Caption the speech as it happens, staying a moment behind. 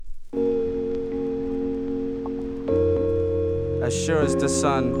As sure as the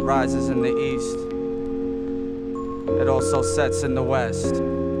sun rises in the east, it also sets in the west.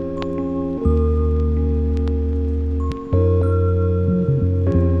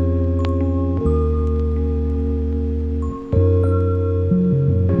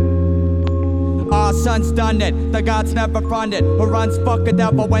 Our son's done it, the gods never fronted. Who runs fuck a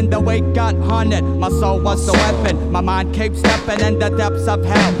devil when the weight got haunted? My soul was the weapon, my mind keeps stepping in the depths of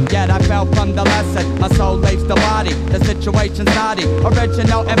hell. Yet I fell from the lesson, my soul leaves the body. The situation's naughty,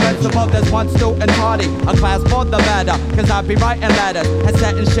 original, invincible, there's one student party. A class for the better, cause I be writing letters and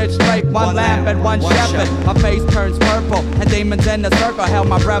setting shit straight. One lamb and one shepherd. My face turns purple and demons in the circle. Held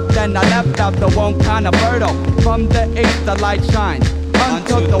my breath, then I left out the womb kinda fertile. From the east the light shines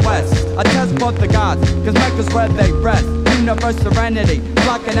unto the west, a test for the gods, cause Mecca's where they rest. Universe serenity,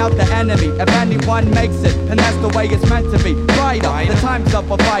 blocking out the enemy. If anyone makes it, and that's the way it's meant to be. Brighter, the time's up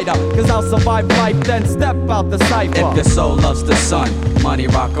a fighter, cause I'll survive life, then step out the cipher. If your soul loves the sun, money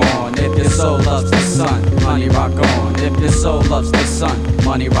rock on. If your soul loves the sun, money rock on. If your soul loves the sun,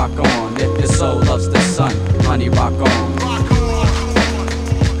 money rock on. If your soul loves the sun, money rock on.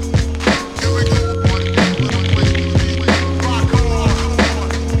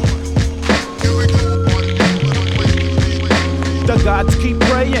 The gods keep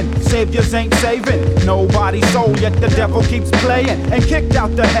praying, saviors ain't saving nobody's soul, yet the devil keeps playing and kicked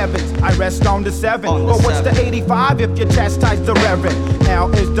out the heavens. I rest on the 7, but what's the 85 if you chastise the reverend?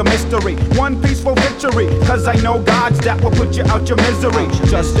 Hell is the mystery, one peaceful victory, cause I know gods that will put you out your misery.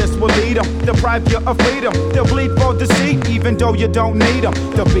 Justice will lead them, deprive you of freedom. They'll bleed for deceit, even though you don't need them.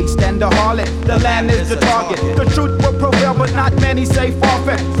 The beast and the harlot, the lamb is the target. The truth will prevail, but not many say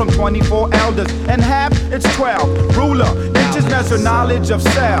forfeit. From 24 elders and half, it's 12. Ruler, inches measure knowledge of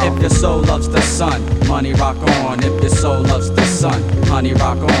self. If your soul loves the sun, money rock on. If your soul loves the sun, money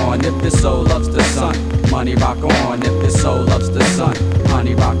rock on. If your soul loves the sun, money rock on. If your soul loves the sun,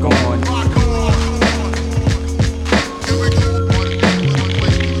 money rock on.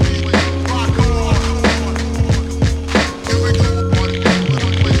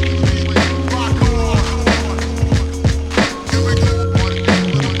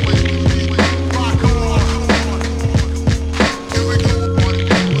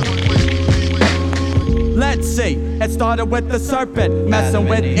 Let's see, it started with the serpent messing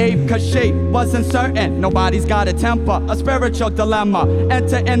with Eve cause she wasn't certain. Nobody's got a temper, a spiritual dilemma.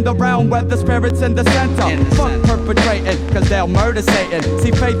 Enter in the realm where the spirit's in the center. Fuck perpetrating, cause they'll murder Satan.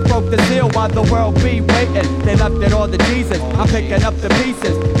 See, faith broke the seal while the world be waiting. They left it all to Jesus, I'm picking up the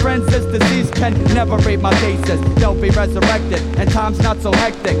pieces. Friends, this disease can never read my thesis. They'll be resurrected, and time's not so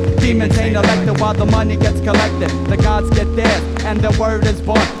hectic. Demons ain't elected while the money gets collected. The gods get theirs, and the word is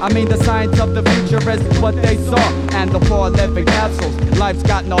born. I mean the science of the future is what they saw. And the poor live in castles, life's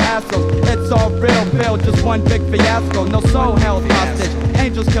got no hassles. It's all real, Bill, just one big fiasco. No soul held hostage,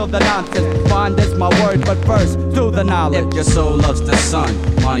 angels kill the nonsense. Bond is my word, but first, do the knowledge. If your soul loves the sun,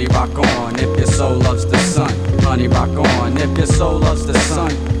 money rock on. If your soul loves the sun, money rock on. If your soul loves the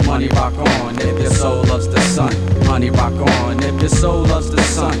sun, money rock on. If your soul loves the sun, money rock on. If your soul loves the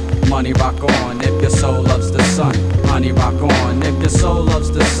sun, money rock on. If your soul loves the sun, money rock on. If your soul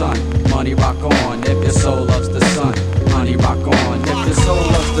loves the sun, money rock on. If your soul loves the sun, money rock on. If your soul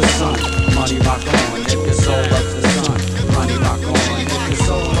loves the sun, money rock on. If your soul loves the sun, money rock on. If your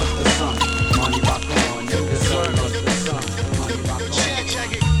soul loves the sun, money rock on. If your soul loves the sun, money rock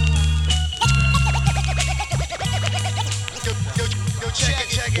on.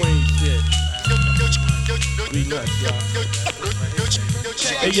 Queen shit. We nuts, y'all.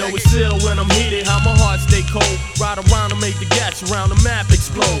 Hey yo, it's ill when I'm heated, how my heart stay cold. Ride around and make the gats around the map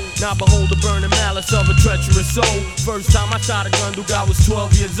explode. Now behold the burning malice of a treacherous soul. First time I shot a gun, dude, I was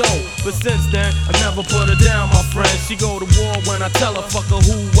 12 years old. But since then, I never put her down, my friend. She go to war when I tell her, fuck her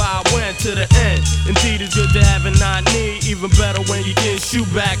who, why, when, to the end. Indeed, it's good to have and not need. Even better when you can shoot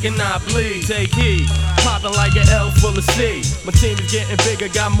back and not bleed. Take heed, popping like an L full of C. My team is getting bigger,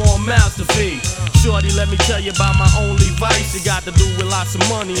 got more mouths to feed. Shorty, let me tell you about my only vice. It got to do with lots of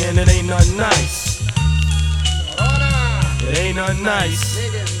money and it ain't nothing nice. It ain't nothing nice.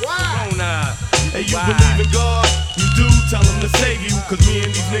 Hey, you believe in God? You do, tell him to save you. Cause me and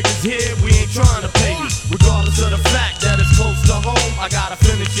these niggas here, we ain't trying to pay you. Regardless of the fact that it's close to home, I gotta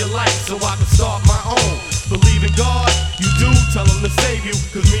finish your life so I can start my own. Believe in God? You do, tell him to save you.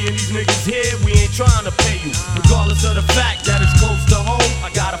 Cause me and these niggas here, we ain't trying to pay you. Regardless of the fact that it's close to home,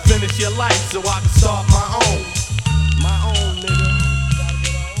 I gotta finish your life so I can start my own. My own, nigga.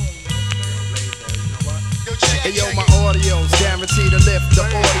 Hey yo, my audio's guaranteed to lift the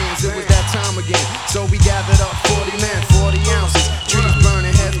audience. It was that time again, so we gathered up 40 men, 40 ounces. Trees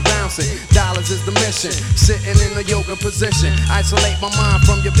burning, heads bouncing. Dollars is the mission. mission. Sitting in a yoga position. Isolate my mind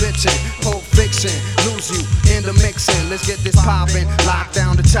from your bitchin'. Pulp fiction, lose you in the mixin'. Let's get this poppin'. Lock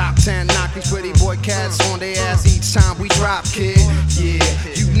down the top 10. Knock these pretty boy cats on their ass each time we drop, kid. Yeah,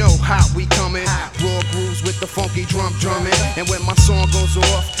 you know how we comin'. Raw grooves with the funky drumming. And when my song goes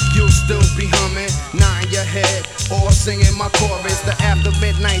off, you'll still be humming. Nine your head, or singing my chorus. The after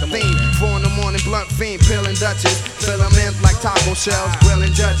midnight theme. 4 in the morning, blunt fiend, peeling Dutchess. Fill them in like taco shells,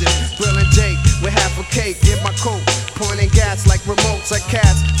 grilling judges. Grilling Jake with half a cake in my coat. Pointing gas like remotes at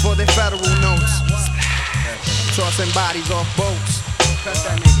cats for their federal notes. Tossing bodies off boats. Cut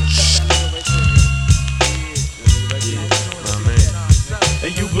that nigga right there.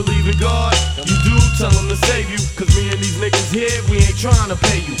 And you believe in God? You do, tell him to save you. Cause me and these niggas here, we ain't trying to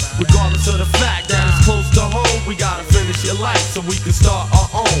pay you. Regardless of the fact that it's close to home, we gotta finish your life so we can start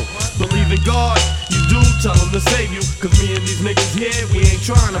our own. Believe in God? You do, tell him to save you. Cause me and these niggas here, we ain't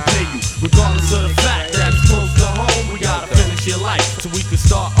trying to pay you. Regardless of the fact that it's close to home, we gotta finish your life so we can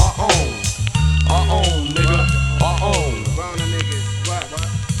start our own. Our own, nigga. Our own. Burner niggas, what?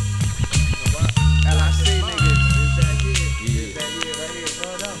 LIC niggas, is that here? Is that here right here?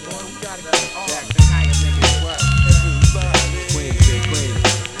 Word up, boy, we gotta get on. Jackson Higher niggas, what? Queen, big queen.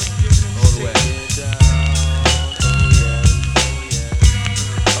 All the way.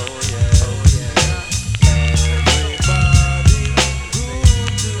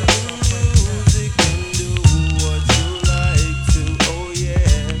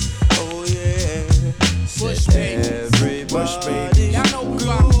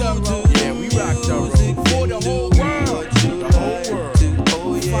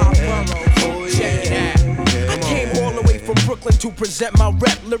 To present my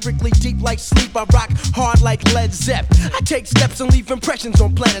rep, lyrically deep like sleep, I rock hard like Led Zepp. I take steps and leave impressions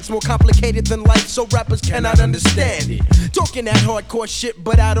on planets more complicated than life, so rappers cannot understand it. Talking that hardcore shit,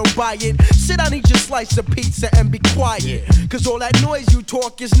 but I don't buy it. Sit down, eat your slice of pizza and be quiet, cause all that noise you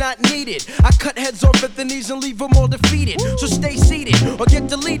talk is not needed. I cut heads off at the knees and leave them all defeated. So stay seated or get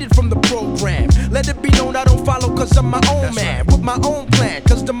deleted from the program. Let it be known I don't follow cause I'm my own man, with my own plan,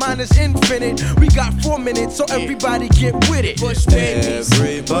 cause the mind is infinite. We got 4 minutes, so everybody get with it. Bush babies,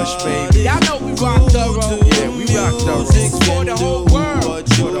 Bush baby. y'all know we rock thorough. Yeah, we rock thorough. This is for the whole world.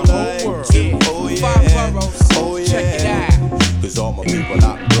 For the whole world. Yeah. 5 boroughs. Check it out. Cause all my people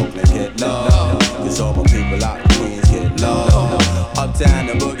out in Brooklyn get love. Cause all my people out in Queens get love. Uptown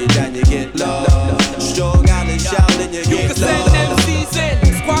and boogie down you get love. Strong out and shouting you get love. You can send MCs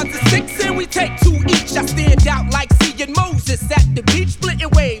in, squads of 6 and we take 2 each. I stand out like seeing Moses at the beach splitting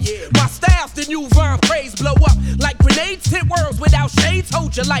waves. My style's the new Von praise, blow up like grenades, hit worlds without shades,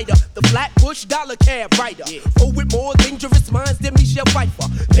 hold your lighter. The Flatbush dollar cab writer, oh with more dangerous minds than Michelle Pfeiffer.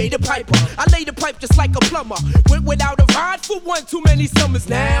 Pay the piper, I lay the pipe just like a plumber. Went without a ride for one too many summers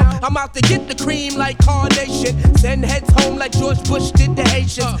now. I'm out to get the cream like Carnation. Send heads home like George Bush did the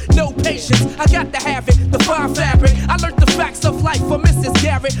Haitians. No patience, I got to have it, the fine fabric. I learned the facts of life from Mrs.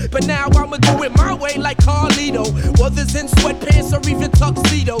 Garrett, but now I'ma do it my way like Carlito. Others in sweatpants or even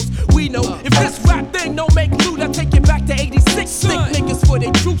tuxedos. We know if this rap thing don't make loot, I take it back to 86. Sick niggas for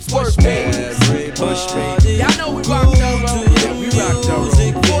their troops, word babies. Bush baby. Y'all know we rock thorough. Yeah, we rock thorough.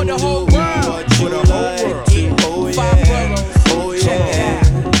 For the whole world. For the whole world. 5 boroughs. Check it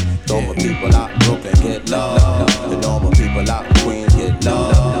out. All my people out in Brooklyn get love. And all my people out in Queens get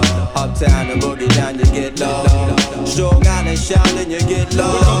love. Uptown and boogie down you get love. Strong out and shouting you get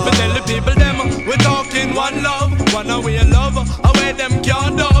love. We come to tell the people them we talking one love, one way love, away them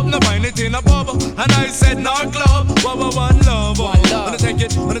can't dub. No find it in a pub, and I said no club. One love, wanna take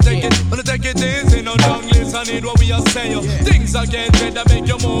it, wanna take it, wanna take it easy. No long list, I need what we are saying. Things are getting better, make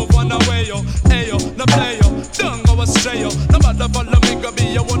you move one away, yo. Hey yo, no play yo, don't go astray yo. No matter follow me, go be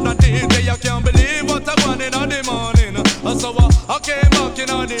your one a day. I can't believe what I want in the morning. So I came back in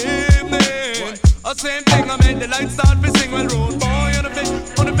the evening. Same thing, I made the lights start to sing. Well, rude boy on the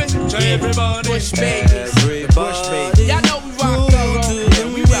pitch, everybody. Bush babies. Bush baby. Y'all know we rock thorough. Yeah,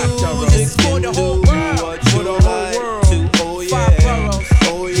 we rock thorough. This is for the whole world. For the whole world. 5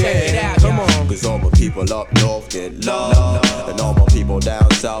 boroughs. Check it out. Come on. Cause all my people up north get love. And all my people down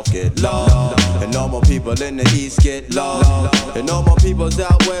south get love. And all my people in the east get love. And all my peoples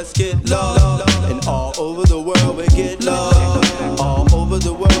out west get love. And all over the world we get love. All over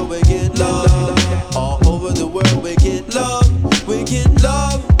the world we get love. All over the world we get love. We get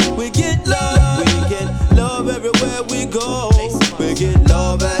love. We get love. We get love everywhere we go. We get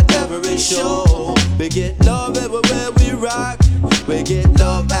love at every show. We get love everywhere we rock. We get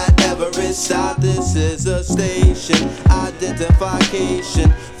love at every stop. This is a station,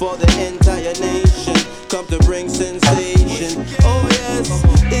 identification for the entire nation. Come to bring sensation. Oh yes,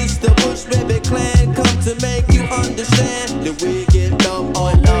 it's the Bush Baby Clan. to make you understand that we get love all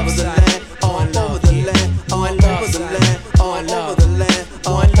over the land, all over the land, all over the land, all over the land,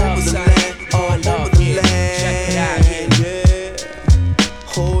 all over the land, all over the land. Check it out here. Yeah.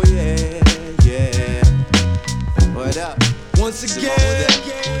 Oh yeah, yeah. What up? Once again,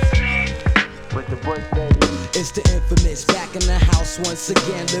 it's the infamous, back in the house once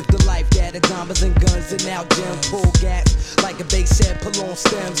again. Live the life that of diamonds and guns and now gems. Pull gas like a base said, pull on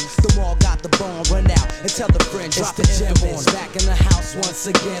stems. The mall got the bomb, run out and tell a friend, drop the gem on. Back in the house once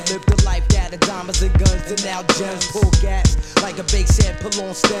again. Live the life that of diamonds and guns and now gems. Pull gas like a base said, pull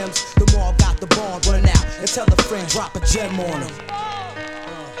on stems. The mall got the bomb, run out and tell a friend, drop a gem on them.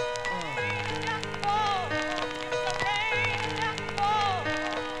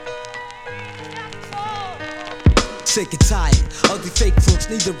 Sick and tired, ugly fake crooks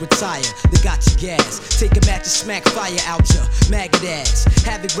need to retire. They got your gas, take a match and smack fire out your maggot ass.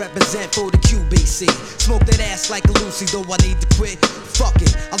 Have it represent for the QBC. Smoke that ass like a Lucy, though I need to quit. Fuck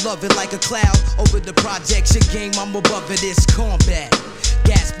it, I love it like a cloud. Over the projects, your game, I'm above it, it's combat.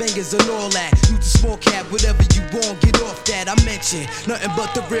 Gas bangers and all that. Use the small cap, whatever you want, get off that. I mention nothing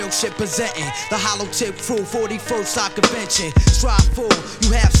but the real shit presenting. The hollow tip crew, 41st side convention. Strive full,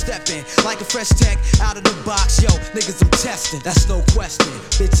 you half stepping like a fresh tech out of the box. Yo, niggas, I'm testing, that's no question.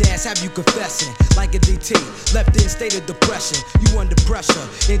 Bitch ass, have you confessing like a DT? Left in state of depression, you under pressure.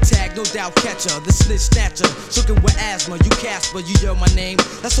 Intact, no doubt catcher, the snitch snatcher. Shookin' with asthma, you Casper, you yell my name.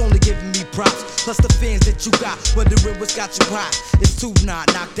 That's only giving me props. Plus the fans that you got, wondering what's got you hot. It's too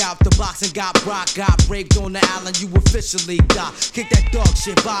knocked out the box and got rock. Got raped on the island, you officially got. Kick that dog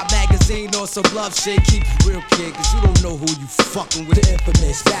shit, buy a magazine or some love shit. Keep it real, kid, cause you don't know who you fucking with. The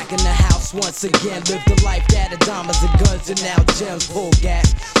infamous, back in the house once again. Live the life that of diamonds and guns and now gems. Pull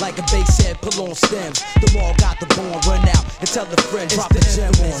gas like a bass head, pull on stems. The mall got the bomb, run out and tell a friend, drop a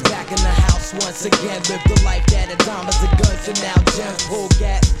gem on. Back in the house once again. Live the life that of diamonds and guns and now gems. Pull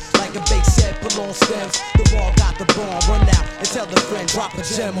gas like a bass head, pull on stems. The mall got the bomb, run out and tell the friend, drop a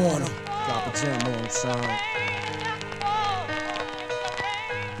gem on him. Drop a gem on him, son.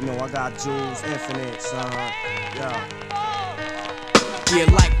 You know I got jewels, infinite, son. Yeah. Yeah,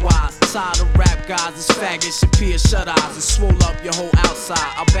 likewise, tired of rap guys, it's faggots, your peers shut eyes and swole up your whole outside.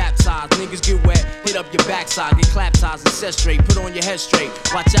 I baptize, niggas get wet, hit up your backside, get clap ties and set straight, put on your head straight.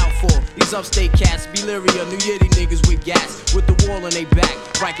 Watch out for these upstate cats, Beleria, New Yiddy niggas with gas, with the wall on they back.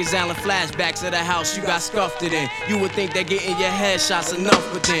 Rikers Island flashbacks of the house you got scuffed it in. You would think that getting your headshots enough,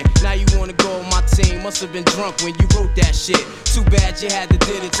 but then now you wanna go on my team. Must have been drunk when you wrote that shit. Too bad you had to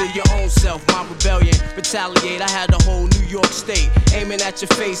did it to your own self. My rebellion, retaliate. I had the whole New York state aiming at your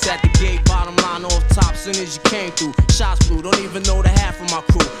face at the gate. Bottom line off top, soon as you came through. Shots blew, don't even know the half of my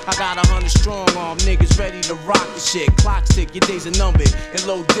crew. I got 100 strong arm niggas ready to rock the shit. Clock tick, your days are numbered in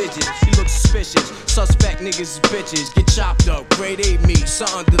low digits. You look suspicious. Suspect niggas is bitches. Get chopped up, grade A meat,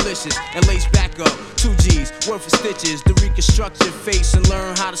 something delicious. And lace back up, 2 G's, worth of stitches. To reconstruct your face and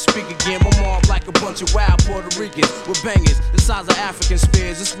learn how to speak again. My mom like a bunch of wild Puerto Ricans with bangers the size of African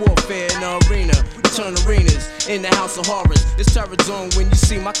spears. It's warfare in the arena. We turn arenas in the house of horrors. It's terror zone when you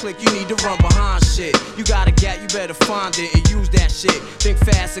see my clique. You need to run behind shit. You got a gap, you better find it and use that shit. Think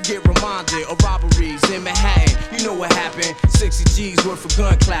fast or get reminded of robberies in Manhattan. You know what happened? 60 G's worth of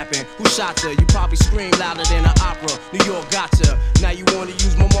gun clapping. Who shot her? You probably scream louder than an opera. New York gotcha. Now you wanna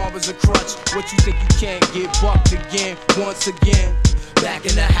use my mom as a crutch. What you think you can't get bucked again? Once again. Back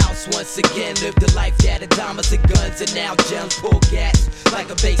in the house once again. Live the life that of diamonds and guns and now gems. Pull gas like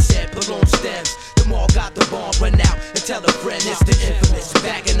a bass head, pull on stems. The mall got the bomb, run out and tell a friend it's the infamous.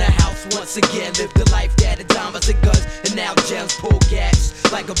 Back in the house once again. Live the life that of diamonds and guns and now gems. Pull gas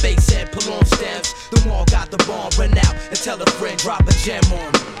like a bass head, pull on stems. The mall got the bomb, run out and tell a friend, drop a gem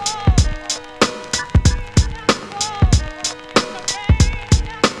on me.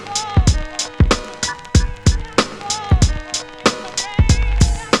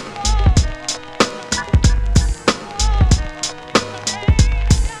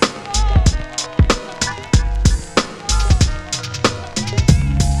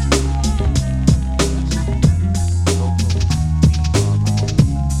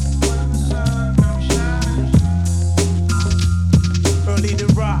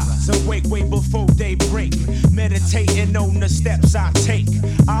 Way before they break, meditating on the steps I take.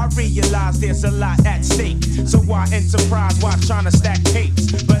 I realize there's a lot at stake, so I enterprise while trying to stack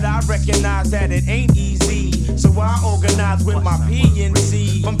capes. But I recognize that it ain't easy, so I organize with my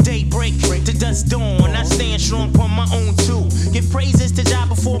PNC. From daybreak to dusk dawn, I stand strong on my own too. Give praises to Jah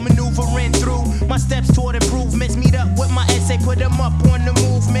before maneuvering through my steps toward improvements. Meet up with my essay, put them up on the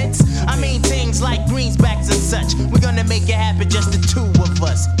movements. I mean things like greensbacks and such. We're gonna make it happen, just the two of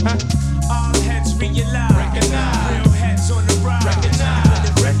us, huh? All heads realize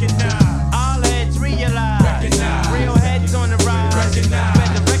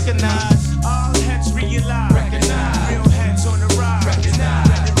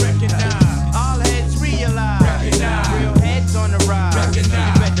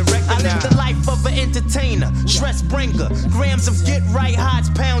stress bringer. Grams of get right, hides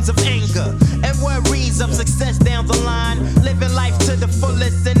pounds of anger. And worries of success down the line. Living life to the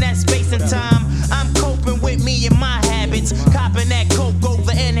fullest in that space and time. I'm coping with me and my habits. Copping that coke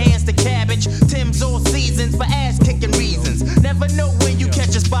over enhance the cabbage. Tim's all seasons for ass kicking reasons. Never know when you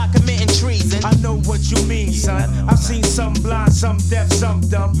catch a spot committing treason. I know what you mean, son. I've seen some blind, some deaf, some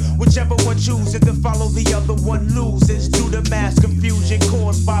dumb. Whichever one chooses to follow the other one loses. Due to mass confusion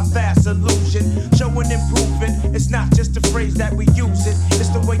caused by fast illusion. Showing improving, it's not just a phrase that we use it. It's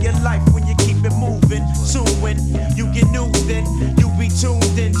the way of life when you keep it moving. Soon when you get news, then you be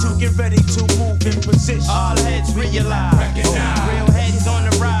tuned in to get ready to move in position. All heads realize, real heads on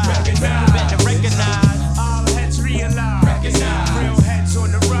the rise. You better recognize. All heads realize, real heads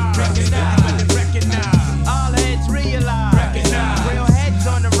on the rise. You better recognize. All heads realize, real heads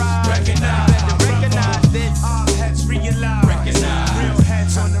on the rise. You better recognize this. All heads realize, real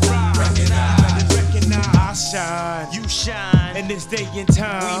heads on the rise. You better recognize. I shine, You shine, in this day and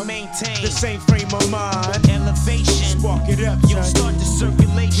time. we maintain the same frame of mind. elevation. Spark it up, You son. start the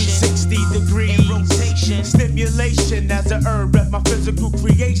circulation 360 degrees in rotation. stimulation as a herb at my physical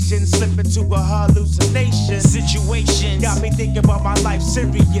creation. Slip into a hallucination. Situations. Got me thinking about my life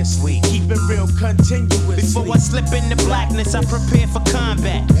seriously. Keep it real continuously. Before I slip into blackness, I prepare for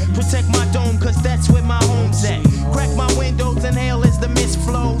combat. Protect my dome, cause that's where my home's at. Crack my windows, inhale as the mist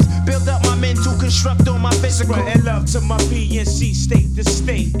flows. Build up my mental, construct on my physical. Spreading love to my PNC state to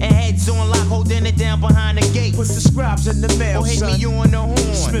state. And heads on lock, holding it down behind the gates. Put the scribes in the mail, Or hit son. me on the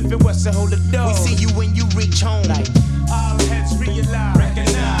horn. Smith and Wesson hold the door. We see you when you reach home. All heads realize.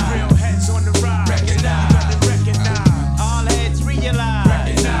 Real heads on the rise. You better recognize. All heads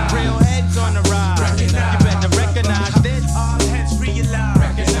realize. Real heads on the rise. You better recognize this. All heads realize.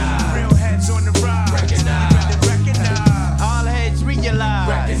 Real heads on the rise. You better recognize. All heads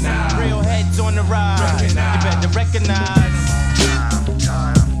realize. Real heads on the rise. You better recognize.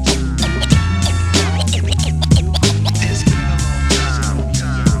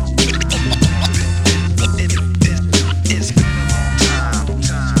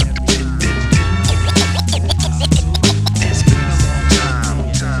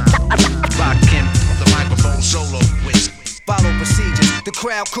 Follow procedures. The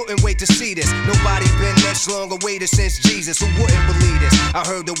crowd couldn't wait to see this. Nobody been this long awaited since Jesus. Who wouldn't believe this? I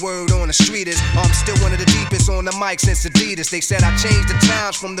heard the word on the street is I'm still one of the deepest on the mic since Adidas. They said I changed the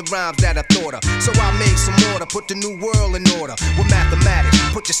times from the rhymes that I thought of. So I made some order, put the new world in order with mathematics.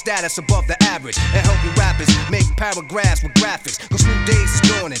 Put your status above the average and help you rappers make paragraphs with graphics. Cause new days is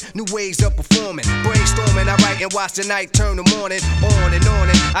dawning, new ways of performing. Brainstorming, I write and watch the night turn the morning. On and on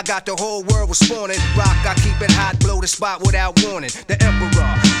and I got the whole world responding. Rock, I keep it hot, blow the spot without warning. The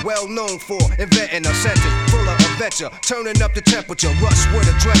emperor, well known for inventing a sentence full of adventure, turning up the temperature, rush with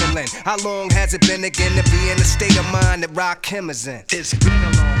adrenaline. How long has it been again to be in the state of mind that Rakim is in? It's been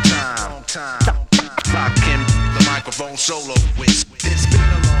a long time. Rakim, the microphone solo with. It's been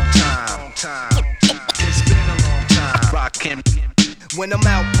a long time. It's been a long time. Rakim. When I'm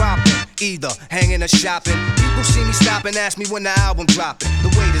out popping, either hanging or shopping, people see me stop and ask me when the album dropping. The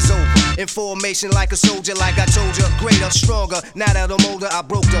wait is over. In formation like a soldier, like I told you, greater, stronger. Now that I'm older, I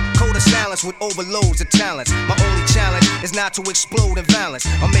broke the code of silence with overloads of talents. My only challenge is not to explode in violence.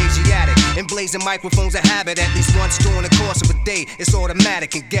 I'm Asiatic, and blazing microphones a habit. At least once during the course of a day, it's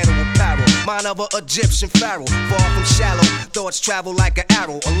automatic and ghetto apparel. Mine of a Egyptian pharaoh, far from shallow. Thoughts travel like an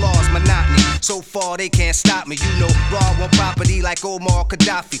arrow, a law's monotony. So far they can't stop me. You know, raw one property like Omar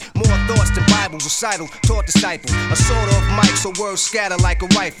Gaddafi. More thoughts than Bibles, recitals, taught disciples. A sort of mic, so words scatter like a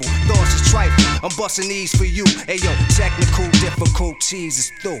rifle. Thoughts is trifle, I'm busting these for you. Ayo, technical difficulties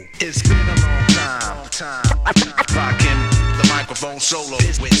is through. It's been a long time. Rakim, the microphone solo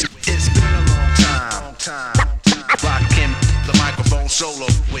with. It's been a long time. Rakim, the microphone solo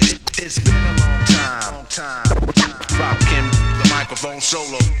with. It's been a long time. Rakim, the microphone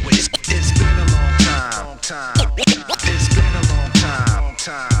solo with. It's been a long time. It's been a long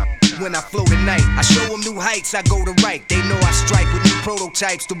time. When I flow tonight, I show them new heights, I go to right. They know I strike with new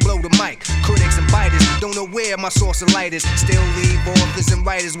prototypes to blow the mic. Critics and biters don't know where my source of light is. Still leave authors and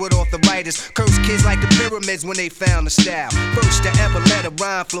writers with arthritis. Curse kids like the pyramids when they found the style. First to ever let a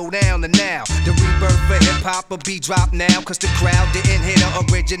rhyme flow down to now. The rebirth for hip-hop will be dropped now. Cause the crowd didn't hit the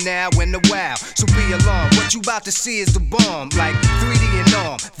original when the wow. So be alarmed, what you about to see is the bomb. Like 3D and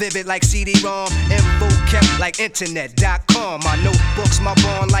arm, vivid like CD-ROM. Info kept like internet.com. My notebooks, my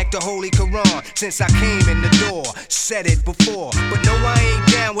bond like the Holy Quran. Since I came in the door, said it before. But no, I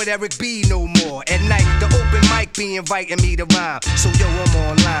ain't down with Eric B no more. At night, the open mic be inviting me to rhyme. So yo, I'm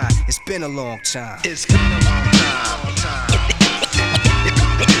online. It's been a long time. It's been a long time.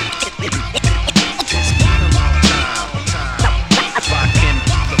 It's been a long time.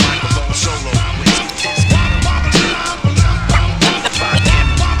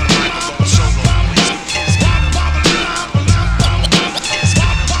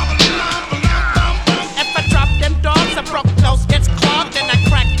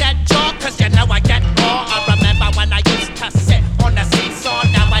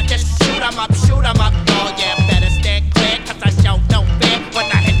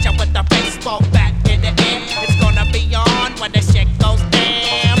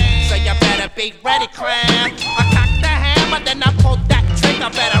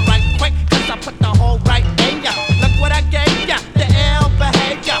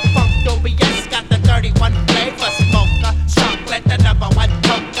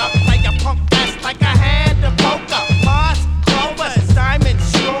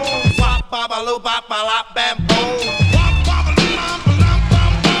 loop, bop, a lop, bam, boom.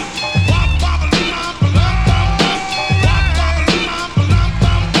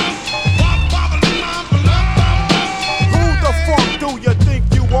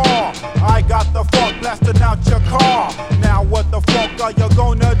 I got the funk blasting out your car. Now what the fuck are you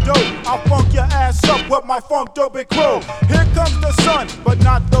gonna do? I'll funk your ass up with my funk dopey crew. Here comes the sun, but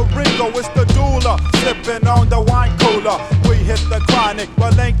not the Ringo, it's the doula. Sipping on the wine cooler. We hit the chronic,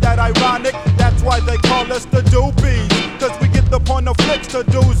 well ain't that ironic? That's why they call us the doobies. Cause we get the point of flicks to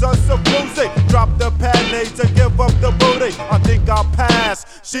do's us a bluesy. Drop the panties and give up the booty. I think I'll pass,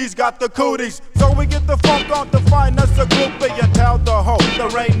 she's got the cooties. So we get the funk on to find us a groupie. And tell the hoe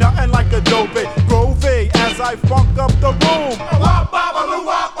there ain't nothing like Adobe. Groovy as I funk up the room. Wop, bop-a-loo,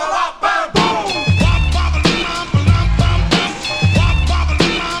 wop-a-lop, bam, boom.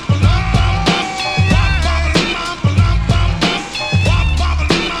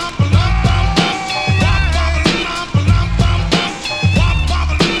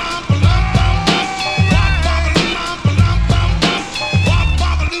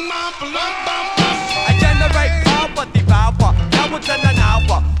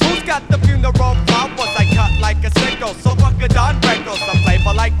 Got the funeral flowers I cut like a sickle. So fuck a Don Reckles, some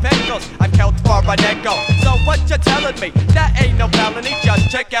flavor like pickles. I'm killed for a nickel. So what you telling me? That ain't no felony. Just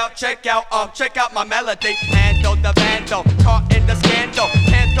check out my melody. Handle the vandal, caught in the scandal.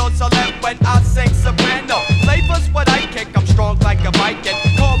 Handle so let when I sing soprano. Flavor's what I kick, I'm strong like a Viking.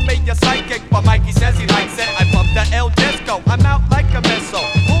 Call me a psychic, but Mikey says he likes it. I pump the ill disco, I'm out like a missile.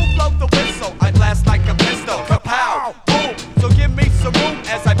 Who'll blow the whistle? I blast like a pistol. Kapow, boom. So give me some room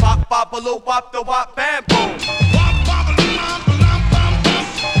as I pop, bop-a-loo, wop the wop, bam, boom.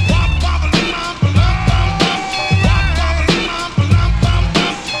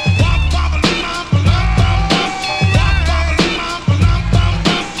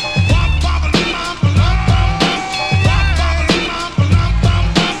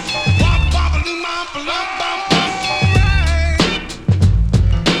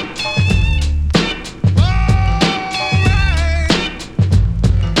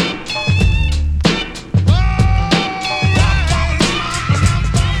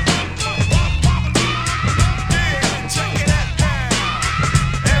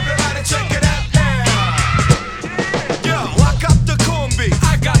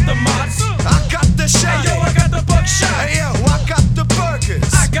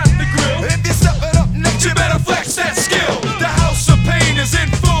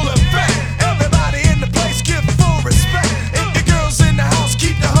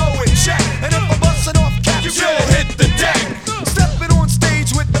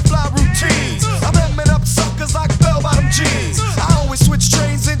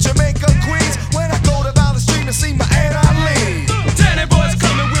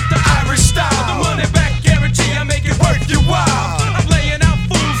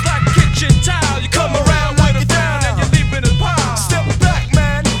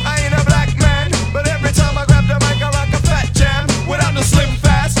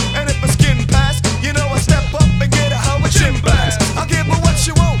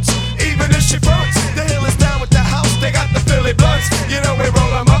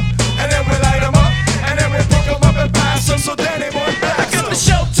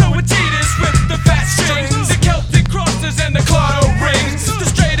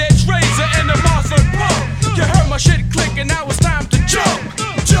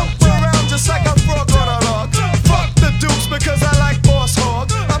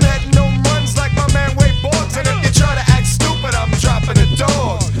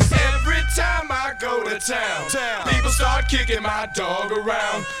 Kicking my dog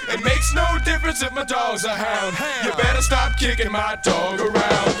around. It makes no difference if my dog's a hound. You better stop kicking my dog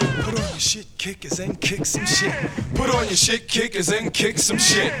around. Put on your shit kickers and kick some shit. Put on your shit kickers and kick some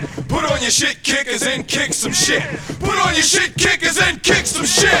shit. Put on your shit kickers and kick some shit. Put on your shit kickers and kick some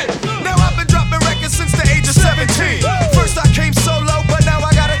shit. Now I've been dropping records since the age of 17. First I came solo, but now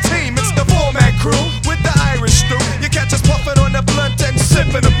I got a team. It's the four-man crew with the Irish stew. You catch us puffing on the blunt and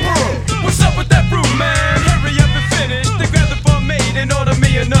sipping the brew. What's up with that brew, man? Hurry up and finish. They grab the barmaid and order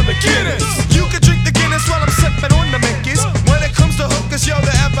me another Guinness. You can drink the Guinness while I'm sipping on the Mickeys. When it comes to hookers, yo,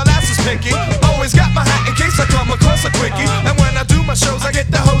 the everlast is picky. Always got my hat in case I come across a quickie. And when I do my shows, I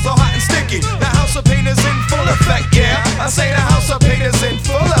get the hose all hot and sticky. The house of pain is in full effect, yeah. I say the house of pain is in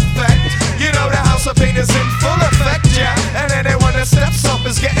full effect. You know the house of pain is in full effect, yeah. And anyone that steps up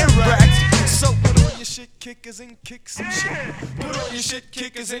is getting wrecked. So put on your shit kickers and kick some shit. Put on your shit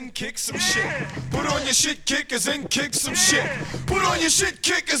kickers and kick some shit. Put on your shit kickers and kick some shit. Put on your shit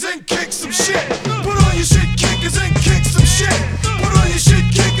kickers and kick some shit. Put on your shit kickers and kick some shit. Put on your shit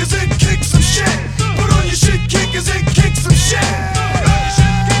kickers and kick some shit.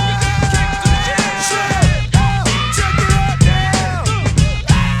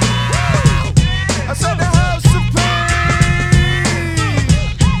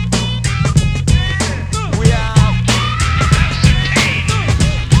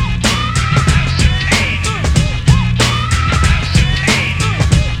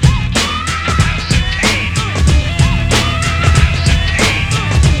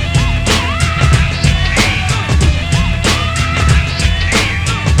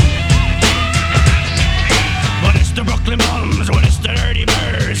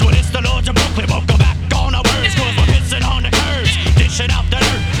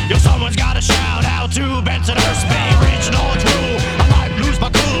 how to Benson Earth, Bay original true. I might lose my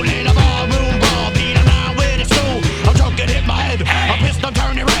cool in a ballroom ball, beat around with a stool. I'm drunk and hit my head, I'm pissed, I'm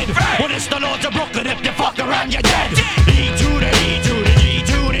turning red. When it's the Lords of Brooklyn, if you fuck around, you're dead. E to the E to the G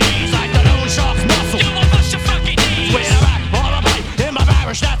to the E's, like the loan shark's muscle. You won't bust your fucking knees. With a back or a bite, in my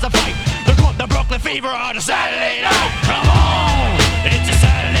parish, that's a fight. The Brooklyn Fever on a Saturday night. Come on, it's a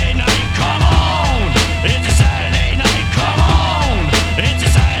Saturday night. Come on, it's a Saturday night. Come on, it's a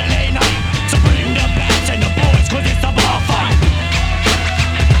Saturday night. So bring the bats and the boys, 'cause it's a bar fight.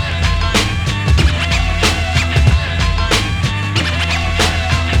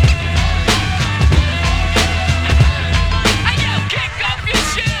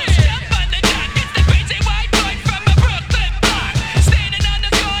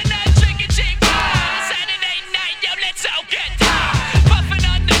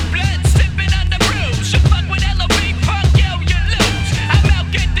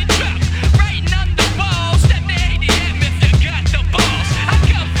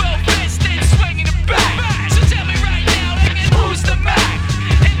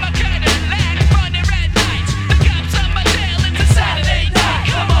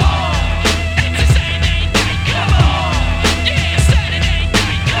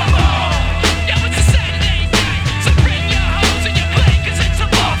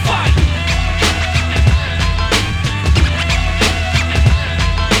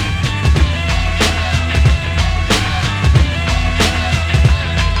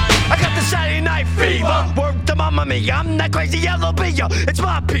 I'm that crazy yellow beer, it's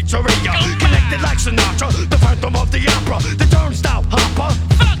my pizzeria. Connected like Sinatra, the Phantom of the Opera, the turnstile hopper.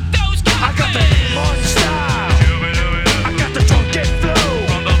 Fuck those cops. I got the A1 style, I got the drunken flow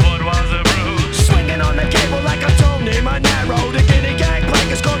from the Budweiser brew. Swinging on the cable like a Tony Manero. The guinea gang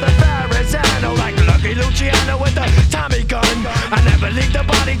plank is called the Verrazano. Like Lucky Luciano with the Tommy gun. I never leave the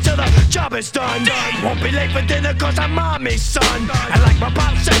body till the job is done. Won't be late for dinner 'cause I'm mommy's son. And like my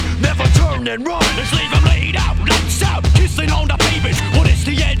pop said, never turn and run. Just leave him laid out, lights out, kissing on the pavement. Well, it's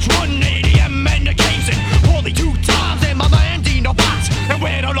the Edge 180M and the Gazin. Only 2 times in my Mandino box. And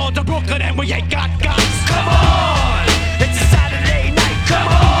we're the Lords of Brooklyn and we ain't got guns. Come on, it's a Saturday night. Come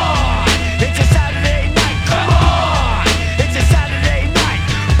on, it's a Saturday night. Come on, it's a Saturday night.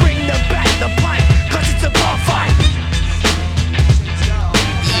 Bring the back, the pipe, 'cause it's a bar fight.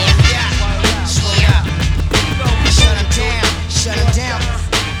 Shut him down.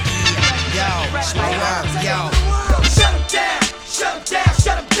 Yo, slow up, yo. Shut him down, shut him down,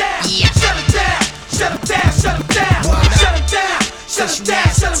 shut him down. Yeah. Shut him down, shut him down, shut him down. Shut him down, shut him down, shut him down. Shut him down,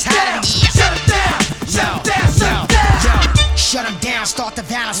 shut him down, shut him down. Shut him down, start the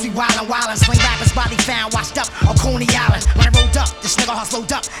violence. We wildin', swing rappers, body found, washed up on Coney Island. When I rolled up, this nigga heart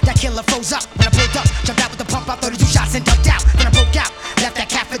slowed up. That killer froze up. When I pulled up, jumped out with the pump out, 32 shots and ducked out. Then I broke out, left that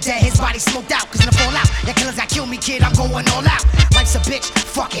cat for dead, his body smoked out. 'Cause in the fallout, that killers got kill me, kid, I'm going all out. Life's a bitch,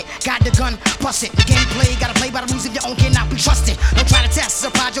 fuck it, got the gun, bust it. The gameplay, gotta play by the rules of your own, cannot be trusted. Don't try to test,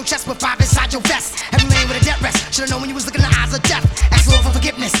 surprise your chest with 5 inside your vest. Every man with a death rest, should've known when you was looking in the eyes of death. Ask Lord for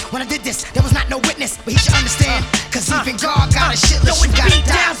forgiveness, when I did this, there was not no witness. But he should understand, 'cause even God got a shit list, you gotta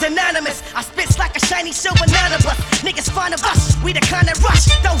die. Down's anonymous, I spits like a shiny silver none of us. Niggas fond of us, we the kind that rush.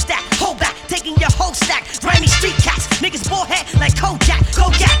 Those that hold back, taking your whole stack. Grimy street cats, niggas bullhead like Kojak.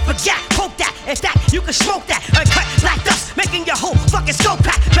 Kojak, forget, poke that. In fact, you can smoke that. Uncut black dust, making your whole fucking skull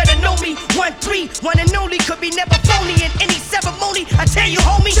pack. Better know me, 1-3, one and only. Could be never phony in any ceremony. I tell you,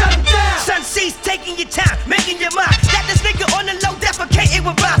 homie, shut him down. Sun sees taking your time, making your mind. Got this nigga on the low, defecating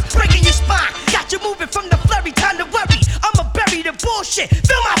with rhymes, breaking your spine. Got you moving from the flurry, time to worry. I'ma bury the bullshit,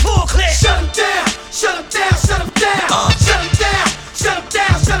 fill my full clip. Shut him down, shut him down, shut him down. Shut him down, shut him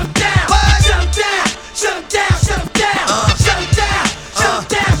down, shut him down. Shut him down, shut him down, shut him down. Shut him down, shut him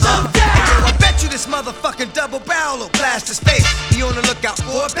down, shut him down. Hey, yo, I bet you this motherfucking double barrel will blast his face. Be on the lookout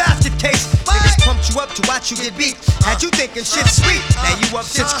for a basket case. Niggas pumped you up to watch you get beat. Had you thinking shit's sweet, now you up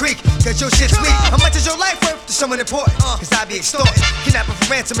shit's creek, 'cause your shit's weak. How much is your life worth to someone important? 'Cause I be extorting, kidnapping for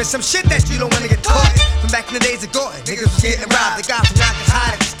ransom and some shit that you don't wanna get caught. From back in the days of Gordon, niggas was getting robbed. The guy from Yonkers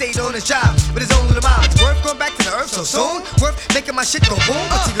high that stayed on his job with his own little mile. It's worth going back to the earth so soon, worth making my shit go boom.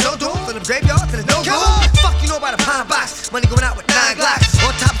 But you no doom from the graveyard to the no room. Fuck you know about a pine box, money going out with 9 Glocks.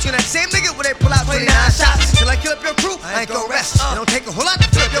 On top of you, that same nigga where they pull out 29 shots. Till I kill up your crew, I ain't gon' rest. It don't take a whole lot to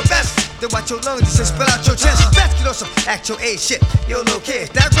fill up your vest. Then watch your lungs just spill out your chest. Best get on some actual A shit. Yo, little kids,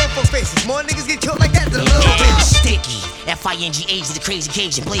 that grown folk faces. More niggas get killed like that than a little bitch. Sticky. If F-I-N-G-H to the crazy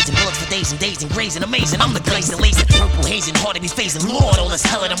Cajun, blazing bullets for days and days and grazing, amazing. I'm the glazing, lacing, purple hazing, hard to be phasing. Lord, all this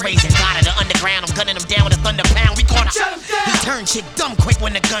hell that I'm raising. God of the underground, I'm gunning them down with a thunder pound. We caught him. He turned shit dumb quick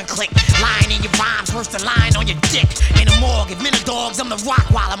when the gun click. Lying in your rhymes, worse than lying on your dick. In the morgue, if men are dogs, I'm the rock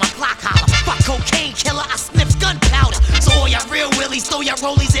while my clock holler. Fuck cocaine killer, I sniff gunpowder. So all y'all real willies, throw your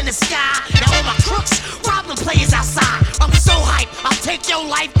rollies in the sky. Now all my crooks, rob them players outside. I'm so hype, I'll take your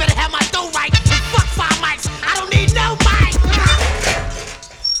life, better have my dough right. And fuck 5 mics, I don't need no mic.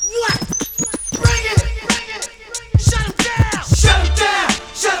 What? Bring it! Shut him down! Shut him down!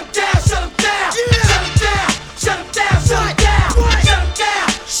 Shut him down! Shut him down! Yeah. Shut him down! Shut him down! Shut him down! What? Shut him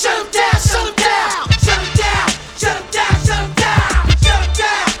down! Shut him down! Shut him down! Shut him down! Shut him down! Shut him down! Shut him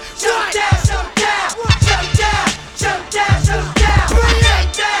down! Shut him down! Shut him down! Shut him down! Shut him down! Shut him down! Bring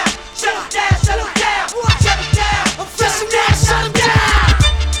it! Shut him down! Shut him down! Shut him down! Shut him down! Shut him down!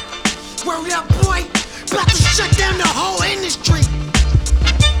 Word up, boy! About to shut down the whole industry.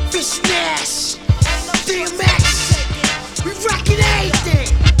 Fish and ass, DMX, we rockin' everything.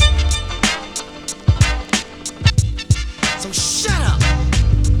 So shut up.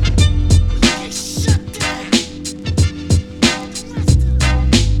 Get shut down.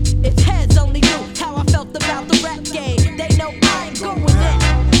 If heads only knew how I felt about the rap game, they know I ain't going there.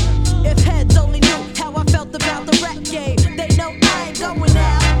 If heads only knew how I felt about the rap game, they know I ain't going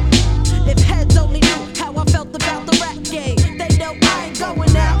out. If heads only knew how I felt about the rap game, they know I ain't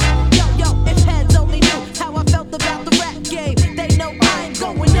going out. Yo, if heads only knew how I felt about the rap game, they know I ain't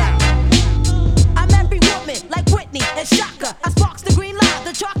going out. I'm every woman like Whitney and Shaka. I sparks the green light,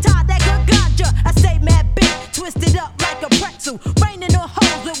 the chalk tie, that good ganja. I stay mad big, twisted up like a pretzel. Raining on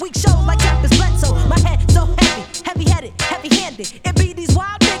hoes with weak shows like Tempest Bledsoe. My head so heavy, heavy-headed, heavy-handed. It be these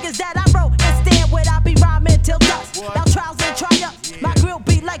wild niggas that I wrote and stand with. I be rhyming till dusk. Now trials and triumphs, my grill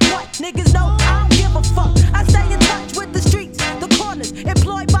be like what? Niggas know I don't give a fuck. I stay in touch with the streets, the corners,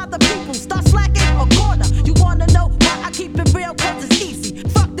 employed by the people. Start slacking a corner. You wanna know why I keep it real? Cause it's easy.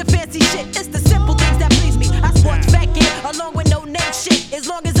 Fuck the fancy shit, it's the simple things that please me. I sports back in along with no name shit. As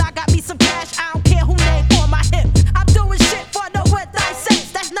long as I got me some cash, I don't care who name on my hip. I'm doing shit for no what I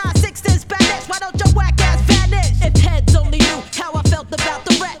sense. That's 9-6 in Spanish. Why don't your whack ass vanish? If heads only knew how I felt about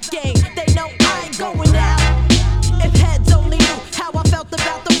the rap game, they know I ain't going out. If heads only knew how I felt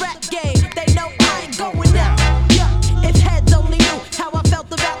about the rap game, they know I ain't going out. Yeah. If heads only knew how I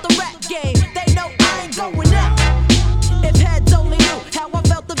felt about the rap game, they know I ain't going out. If heads only knew how I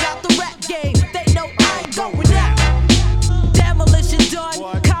felt about the rap game, they know I ain't going out. Demolition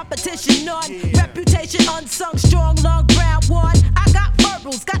done, competition none, reputation unsung, strong, long ground one. I got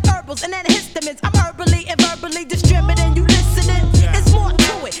verbals, got herbals, and antihistamines. I'm herbally and verbally distributing. You listening? It's more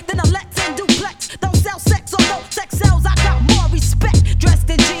to it than a Lex and duplex. Don't sell sex, although sex sells. I got more respect. Dressed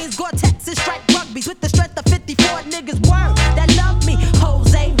in jeans, Gore-Tex and striped rugbies with the strength of 54 niggas. Word that love me.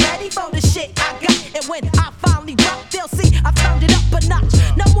 Hoes ain't ready for the shit I got. And when I finally drop, they'll see I've turned it up a notch.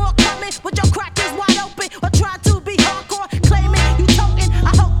 No more coming with your crackers wide open or trying to be hardcore, claiming you token.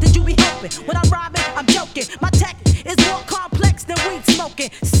 I hope that you be hoping. When I'm rhyming, I'm joking. My tech is more complex than weed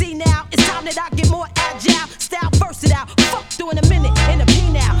smoking. See now, it's time that I get more agile, style versatile. Fuck doing a minute in a P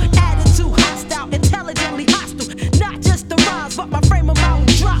now. Attitude hostile, intelligently hostile. Not just the rhymes, but my frame of mind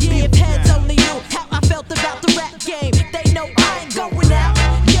will drop me. If heads only knew how I felt about the rap game, they know I ain't going out.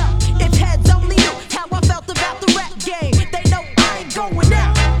 Yeah. If heads only knew how I felt about the rap game, they know I ain't going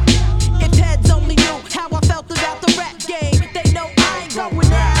out. If heads only knew how I felt about the rap game, they know I ain't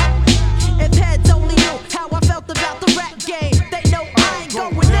going out. If heads only knew how I felt about the rap game, they know I ain't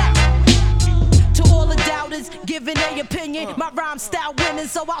going out. To all the doubters giving their opinion, my rhyme style winning,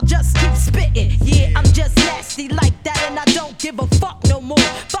 so I'll just keep spitting. Yeah, I'm just nasty like that, and I don't give a fuck no more.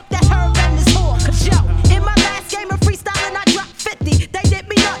 Fuck that herb and this whore. Cause yo, in my last game of freestyling, I dropped 50. They did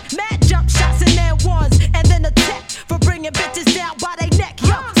me up, mad jump shots and then ones, and then a tech for bringing bitches down by they neck.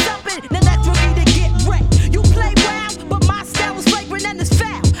 Yo, something the next rookie to get wrecked. You play well, but my style was flagrant and it's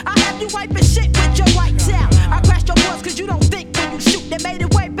foul. I have you wiping shit with your white towel. I crashed your boards cause you don't think when you shoot. They made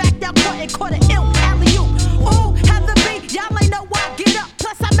it way back down court and caught an ill alley-oop. Ooh, have the beat, y'all ain't know why I get up.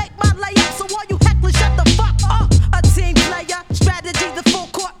 Plus I make my layup, so all you hecklers shut the fuck up. A team player, strategy, the full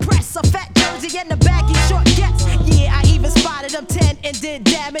court press, a fat jersey and the baggy short gets. Yeah, I even spotted them 10 and did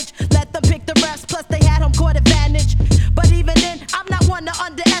damage. Let them pick the refs, plus they had home court advantage. But even then, I'm not one to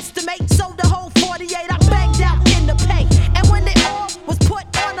underestimate. So the whole 48, I banged out in the paint. And when it all was put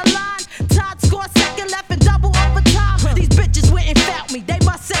on the line, Todd scored second, left and double overtime. These bitches went and fouled me. They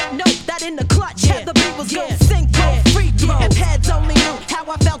must say no, that in the clutch. Yeah, the beat was gon' sink, free throw. If heads only knew how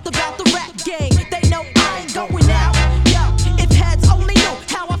I felt about the rap game, they know I ain't going out. Yo, if heads only knew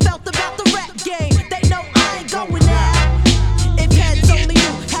how I felt about the rap game, they know I ain't going out.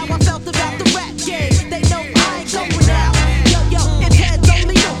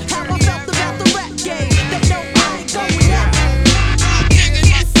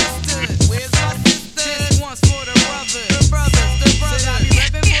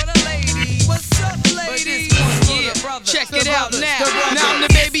 out now. Now I'm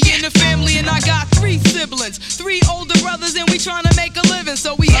the baby in the family and I got 3 siblings, 3 older brothers and we tryna make a living.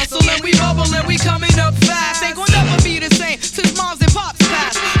 So we hustle and we bubble and we coming up fast. Ain't gonna never be the same since moms and pops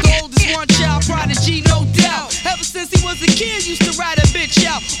passed. The oldest one child prodigy, no doubt. Ever since he was a kid, used to ride a bitch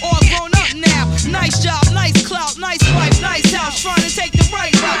out. All grown up now. Nice job, nice clout, nice wife, nice house. Trying to take the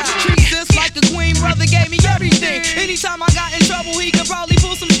right route. Treat this like a queen, brother gave me everything. Anytime I got in trouble, he could probably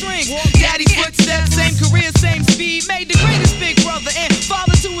pull some strings. Daddy's footsteps, same career, same speed. Made the greatest big brother and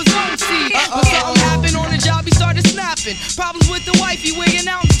father to his own seed. But something happened on the job, he started snapping. Problems with the wife, he wigging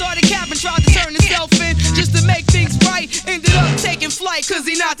out and started capping. Tried to turn himself in just to make things right. Ended up taking flight cause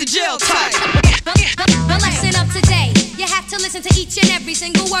he not the jail type. The lesson of today, you have to listen to each and every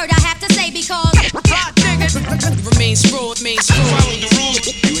single word I have to say because remains fraud, means fraud. Follow the rules,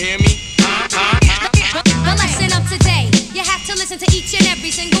 you hear me? The lesson of today, you have to listen to each and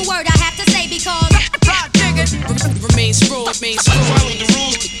every single word I have to say because remains fraud, means fraud. Follow the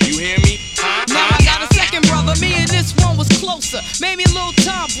rules, you hear me? Now I got a second brother, me and this one was closer. Made me a little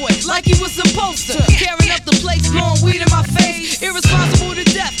tomboy, like he was supposed to. Tearing up the place, blowing weed in my face. Irresponsible to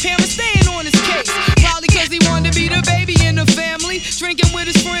death, parents staying on his case. Probably cause he wanted to be the baby in the family. Drinking with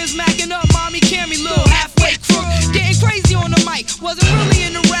his friends, macking up mommy Cammy, little halfway crook. Getting crazy on the mic, wasn't really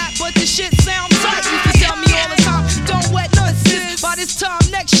in the rap, but the shit sound tight. Used to tell me all the time, don't wet none sis. By this time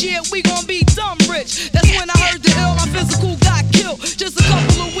next year, we gon' be dumb rich. That's when I heard the ill, my physical got killed. Just a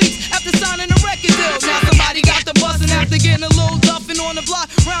couple of weeks after signing the record deal. Now somebody got the bus and after getting a little duffin' on the block,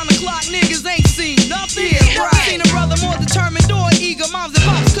 round the clock, niggas ain't seen nothing. Yeah, right. Seen a brother more determined or eager. Moms and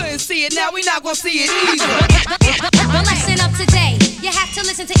pops couldn't see it, now we not gon' see it either. The lesson of today, you have to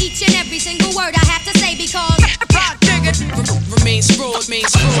listen to each and every single word I have to say because remains fraud, means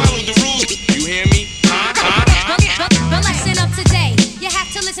fraud. Follow the rules, you hear me? The lesson of today, you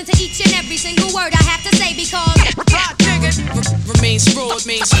have to listen to each and every single word I have to say because remains fraud,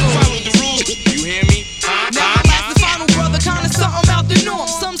 means fraud. Follow the rules, you hear me? Now my last and final brother, kinda something out the norm.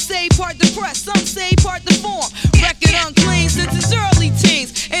 Some say part the press, some say part the form. Record unclean since his early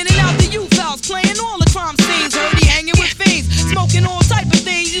teens. In and out the youth house, playing all the crime scenes. Heard he hanging with fiends, smoking all type of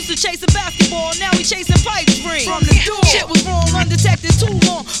things. Used to chase a basketball, now he chasing pipe dreams. From the door, shit was wrong, undetected too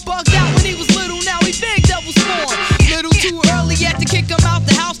long. Bugged out when he was little, now he big double spawn. Little too early yet to kick him out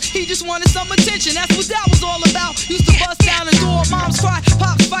the house. He just wanted some attention, that's what that was all about. Used to bust down the door, moms cry,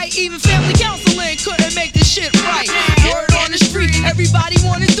 pops fight, even family counseling couldn't make this shit right. Word on the street, everybody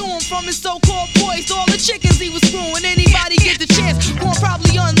wanted to do him. From his so-called boys to all the chickens he was screwing. Anybody get the chance, won't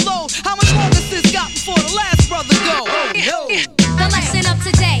probably unload. How much longer sis got before the last brother go? The lesson of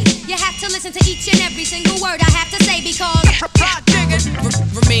today, you have to listen to each and every single word I have to say because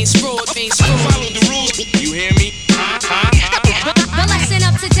remains fraud, means fraud. Follow the rules, you hear me? The lesson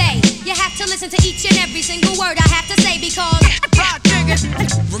of today, you have to listen to each and every single word I have to say because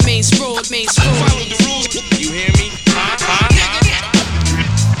remains fraud, means fraud. Follow the rules, you hear me?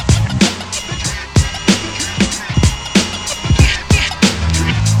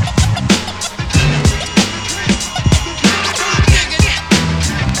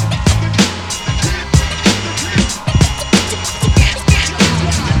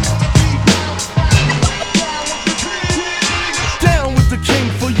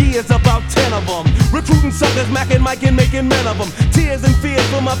 About 10 of them, recruiting suckers, macking Mike and making men of them. Tears and fears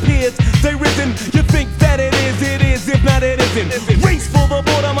for my peers, they risen. You think that it is, if not it isn't. Race for the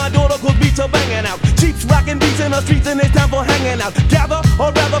border, my daughter cause beats are banging out. Cheeks rocking beats in the streets and it's time for hanging out. Gather, or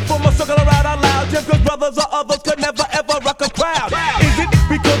rather form a circle around out loud. Just cause brothers or others could never ever rock a crowd. Is it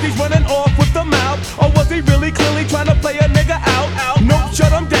because he's running off with the mouth? Or was he really clearly trying to play a nigga out? No, shut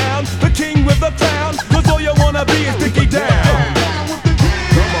him down, the king with the crown. Cause all you wanna be is Dickie down.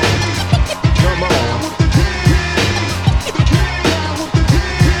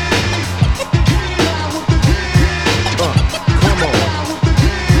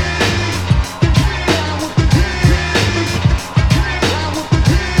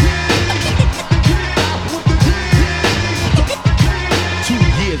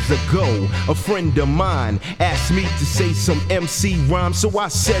 Ago, a friend of mine asked me to say some MC rhyme, so I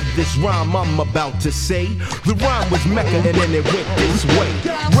said this rhyme I'm about to say. The rhyme was Mecca and then it went this way.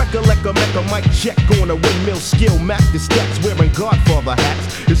 Recollect a Mecca mic check on a windmill skill, Mac the stacks wearing Godfather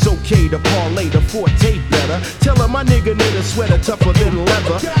hats. It's okay to parlay the forte better. Tell her my nigga need a sweater tougher than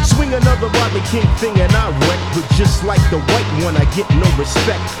leather. Swing another Rodney King thing and I wreck, but just like the white one I get no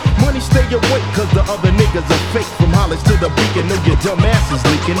respect. Money stay awake cause the other niggas are fake. From Hollis to the Beacon, know your dumb ass is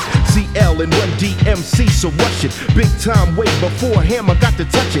leaking. CL and Run DMC, so rush it. Big time way before Hammer got to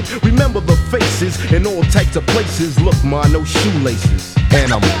touch it. Remember the faces in all types of places. Look, ma, no shoelaces.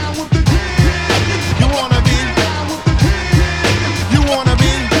 And I'm. You wanna be?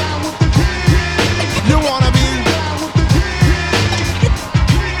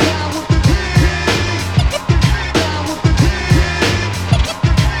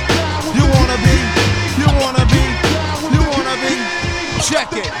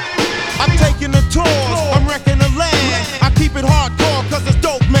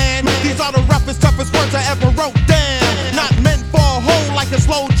 like a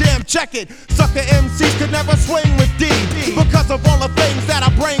slow jam, check it. Sucker MCs could never swing with D, because of all the things that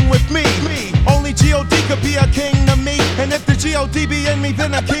I bring with me. Only G.O.D. could be a king to me, and if the G.O.D. be in me,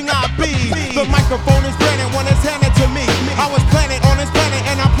 then a king I be. The microphone is granted when it's handed to me. I was planted on this planet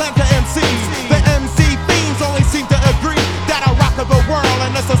and I plant the MCs. The MC fiends only seem to agree that I rock the world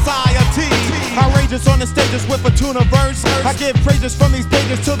and the society. Outrageous on the stages with a tuna verse. I give praises from these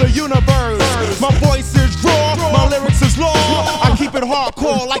pages to the universe. My voice is raw, my lyrics is law. I keep it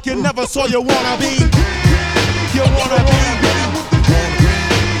hardcore like you never saw you wanna be. You wanna be.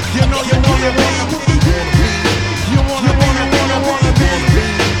 You know you wanna be. You wanna be.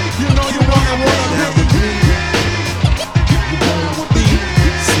 You know you wanna be.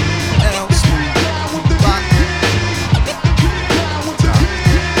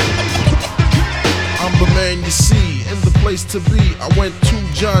 I'm the man you see, in the place to be. I went to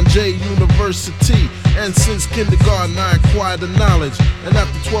John Jay University, and since kindergarten I acquired the knowledge. And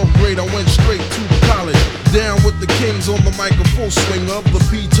after 12th grade I went straight to college. Down with the kings on the mic, a full swinger. The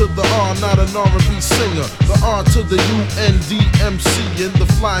P to the R, not an R&B singer. The R to the UNDMC, and the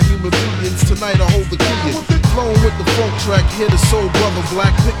fly human beings. Tonight I hold the key. Flowing with the funk track, hear the soul brother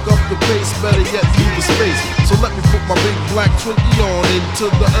black. Pick up the pace, better yet leave the space. So let me put my big black Twinkie on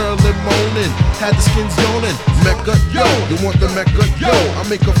into the early morning. Had the skins yawning. Mecca, yo, you want the Mecca, yo? I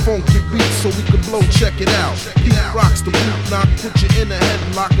make a funky beat so we can blow, check it out. He rocks the boot knock, put you in a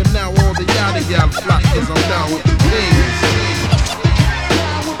headlock, and now all the yada yada flock, cause I'm down with the things.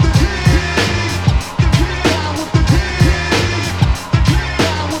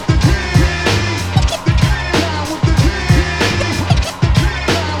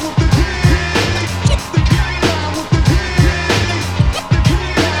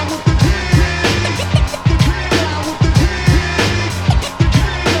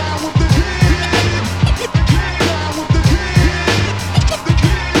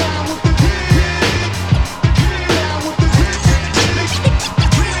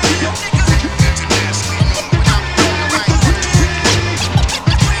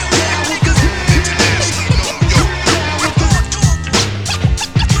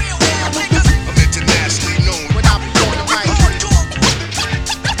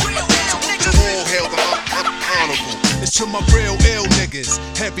 To my real ill niggas,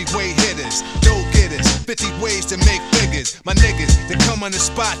 heavyweight hitters, dope getters, 50 ways to make figures. My niggas that come on the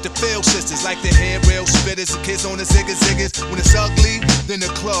spot to fill sisters, like the head rail spitters, the kids on the ziggas. When it's ugly, then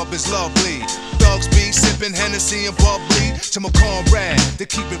the club is lovely. Thugs be sipping Hennessy and bubbly. To my comrade, to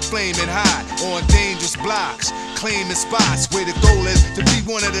keep it flaming hot on dangerous blocks, claiming spots where the goal is to be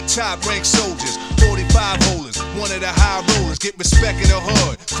one of the top ranked soldiers. 45 holders, one of the high rollers. Get respect in the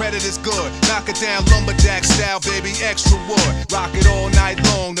hood, credit is good. Knock it down lumberjack style, baby, extra wood. Rock it all night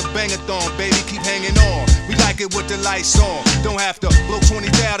long, the bang-a-thon, baby, keep hanging on. We like it with the lights on. Don't have to blow 20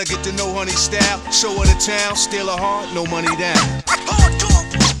 down to get to know honey style. Show her the town, steal her heart, no money down. Hard talk,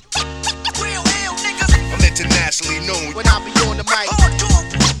 real ill niggas. I'm internationally known when I be on the mic. Hard talk,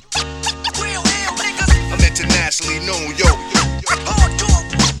 real ill niggas. I'm internationally known, yo. Hard talk,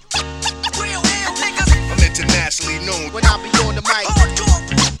 real ill niggas. I'm internationally known when I be on the mic. Hard talk,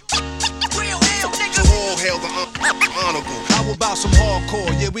 real ill niggas. So all hail the honorable. How about some hardcore?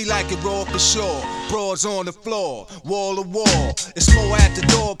 Yeah, we like it raw for sure. Broads on the floor, wall to wall. It's more at the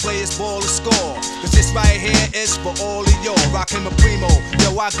door, players ball to score. Cause this right here is for all of y'all. Rockin' my primo,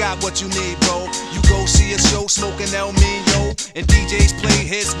 yo, I got what you need, bro. You go see a show, smoking El Mino, and DJs play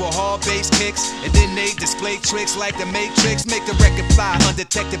hits with hard bass kicks, and then they display tricks like the Matrix. Make the record fly,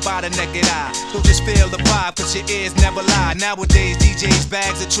 undetected by the naked eye. Don't just feel the vibe, cause your ears never lie. Nowadays, DJs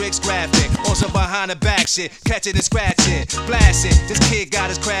bags of tricks graphic, on some behind the back shit. Catch it and scratch it, blast it. This kid got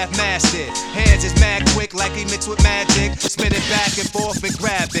his craft mastered. Hands is mad quick like he mixed with magic. Spin it back and forth and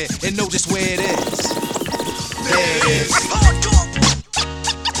grab it, and know just where it is. There it is. Hard talk,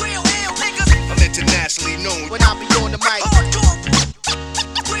 real ill niggas. I'm internationally known when I be on the mic. Hard talk,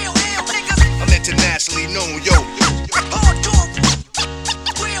 real ill niggas. I'm internationally known, yo. Hard talk,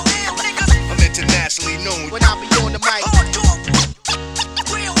 real ill niggas. I'm internationally known when I be on the mic. Hard talk,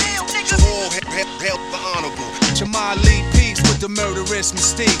 real ill niggas. So all hail the honorable. Jamal Lee Peace with the murderous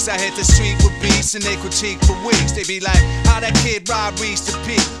mistakes. I hit the street with beats and they critique for weeks. They be like, how that kid Rob reached the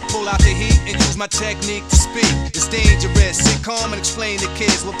peak. Pull out the heat and use my technique to speak. It's dangerous. Sit calm and explain to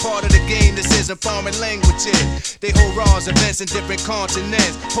kids what part of the game this isn't foreign languages. They hold raws, events in different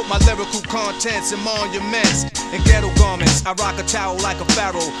continents. Put my lyrical contents in monuments. in ghetto garments. I rock a towel like a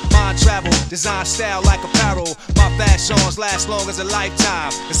pharaoh. Mind travel, design style like apparel. My fashions last long as a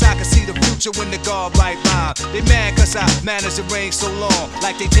lifetime. Cause I can see the future when the guard right rhyme. They mad cause I managed to reign so long.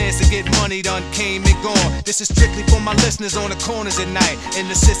 Like they dance to get money done came and gone. This is strictly for my listeners on the corners at night. And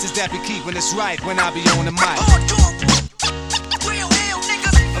the sisters that be keeping us right when I be on the mic.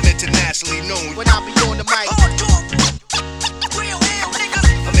 I'm internationally known when I be on the mic.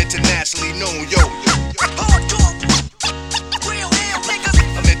 I'm internationally known, yo.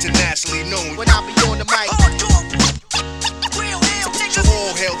 I'm internationally known when I be on the mic. So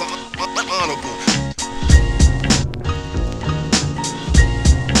all hail the honorable.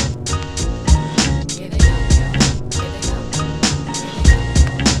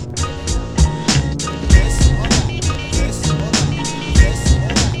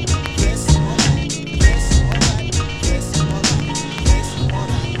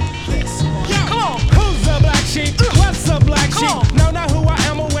 What's up, black sheep? Know not who I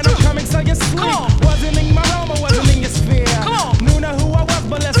am or when I'm coming, so you sleep. Wasn't in my realm or wasn't in your sphere. Knew not who I was,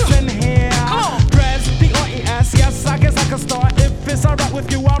 but listen here. Press P-R-E-S, yes, I guess I can start. If it's alright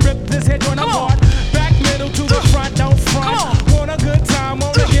with you, I'll rip this head joint apart. Back middle to the front, don't front. Want a good time,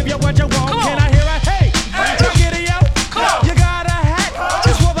 wanna give you what you want. Can I hear a hey? Come get it, yo. You got a hat,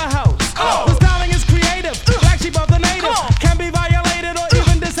 it's for the house. The styling is creative, black sheep of the native. Can be violated or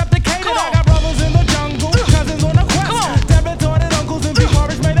even decepticated. I got brothers in the jungle, cousins on the quest. Debit-ordered uncles and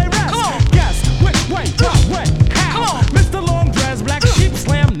P-Porridge may they rest. Guess, which way, what, when, how? Mr. Long Dress, black sheep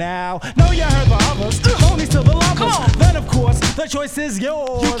slam now. Know you heard the others, only still the lovers. Then of course, the choice is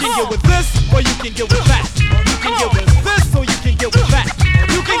yours. You can get with this, or you can get with that. You can get with this, or you can get with that.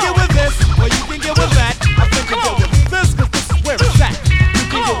 You can get with this, or you can get with that. I think you get with this, cause this is where it's at. You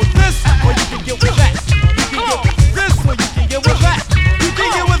can get with this, or you can get with that. You can get with this, or you can get with that. You can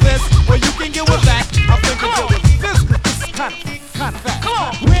get with this, or you can get with that. I think you get with this, cause this is kind of fat.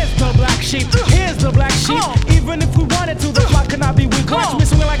 Where's the black sheep? Here's the black sheep. Even if we wanted to, the flock cannot be weak. Watch me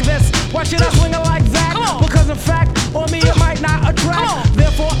swing it like this. Why should I swing it like that? Because in fact, on me it might not attract.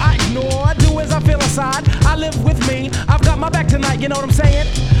 Therefore I ignore, do as I feel inside. I live with me, I've got my back tonight, you know what I'm saying?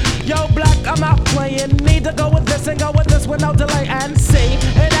 Yo, black, I'm not playing. Need to go with this and go with this with no delay and see.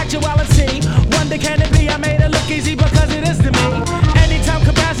 In actuality, wonder can it be? I made it look easy because it is to me. Anytime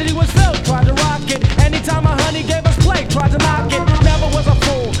capacity was filled, tried to rock it. Anytime my honey gave us play, tried to knock it. Never was a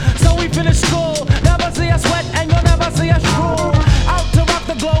fool, so we finished school. Never see us sweat and you'll never see us drool. Out to rock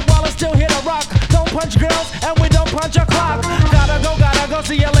the globe while it's still here to rock. Don't punch girls and we don't punch a clock. Gotta go,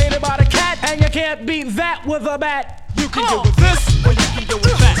 see you later by the cat. And you can't beat that with a bat. You can get with this, or you can get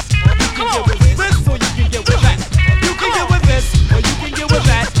with that. You can get with this, or you can get with that. You can get with this, or you can get with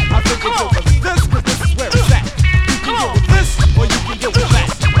that. I think you get with this, cause this is where it's at. You can get with this, or you can get with that.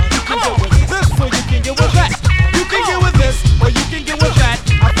 You can get with this, or you can get with that. You can get with this, or you can get with that.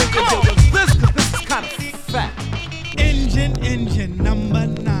 I think you get with this, cause this is kind of fat. Engine number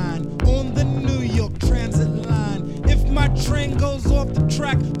 9 on the New York Transit line. If my train goes off the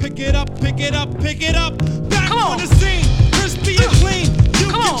track, pick it up, pick it up, pick it up. Back on the scene, crispy and clean. You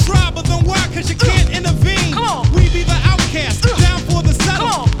can try, but then why? Cause you can't intervene. We be the outcast, down for the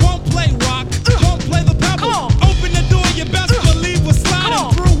settle. Won't play rock, won't play the pebble. Open the door, you best believe we're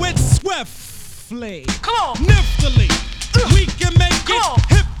sliding through it swiftly. Niftily, we can make it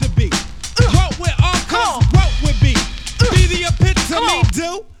hip to be. What we're all cause what we be. Be the epitome,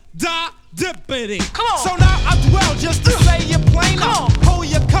 do, die, dippity. So now I dwell just to say you're plain up. Hold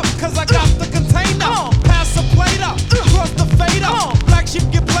your cup, cause I got the container. Pass a plate up, cross the fader. Black sheep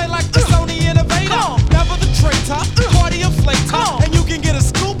get played like the Sony Innovator. Never the traitor, party inflator. And you can get a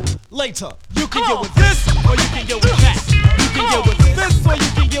scoop later. You can get with this, or you can get with that. You can get with this, or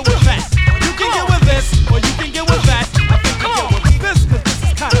you can get with that. You can get with this, or you can get with that. I think you get with this, cause this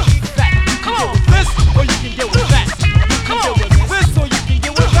is kind of fat. You can get with this, or you can get with that. You can get with this, or you can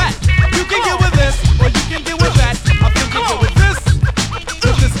get with that. You can get with this, or you can get with that. I think you get with this,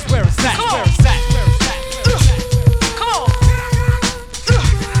 cause this is where it's at, where it's at, where it's at, where it's at.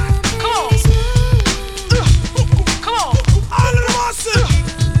 All of the monsters.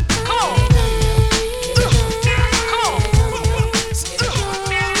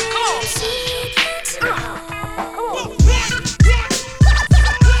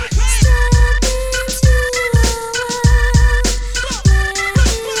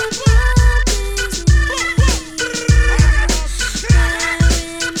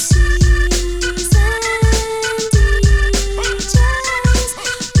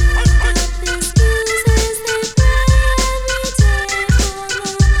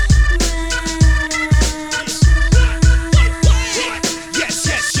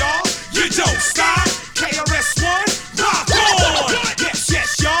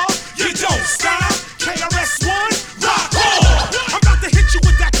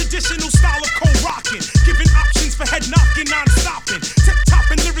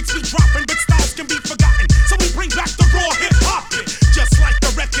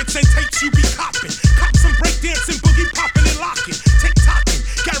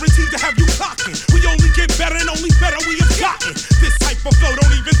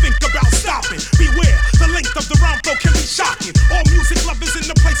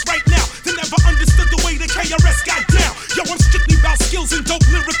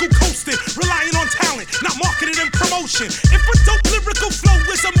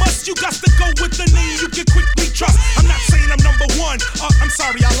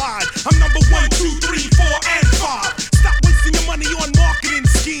 line. I'm number 1, 2, 3, 4, and 5. Stop wasting your money on marketing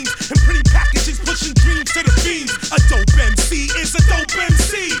schemes and pretty packages pushing dreams to the fiends. A dope MC is a dope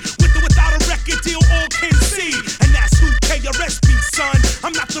MC. With or without a record deal, all can see. And that's who KRS be, son.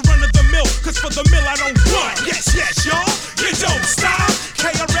 I'm not the run of the mill, cause for the mill I don't run. Yes, yes, y'all, you don't stop.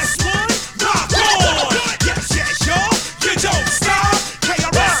 KRS-One, rock on. Yes, yes, y'all, you don't stop.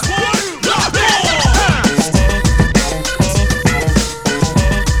 KRS-One, rock on.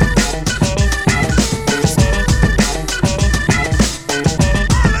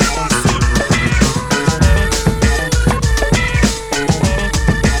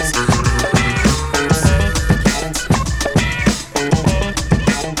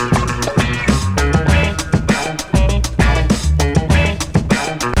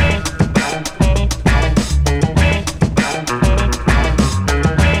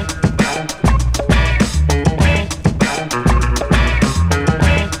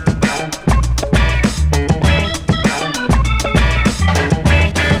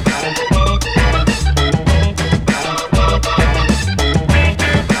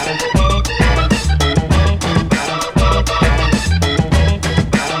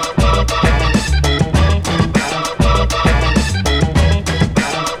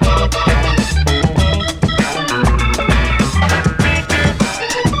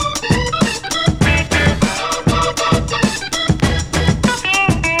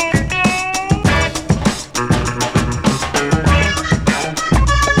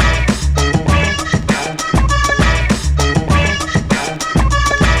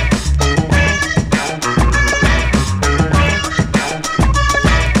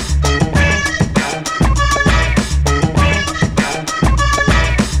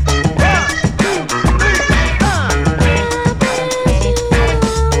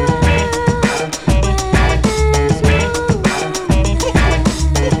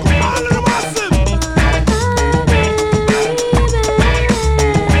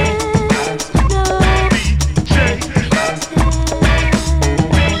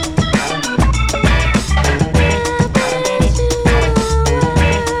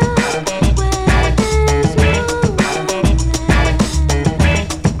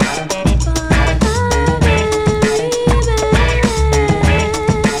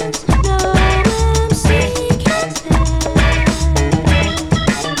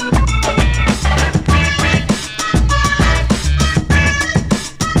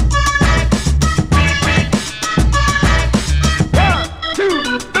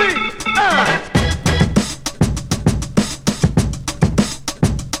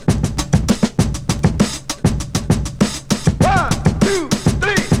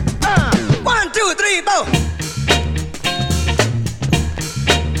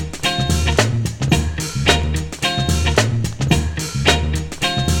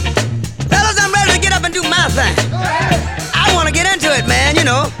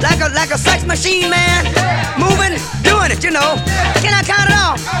 Like a sex machine, man. Moving, doing it, you know. Can I count it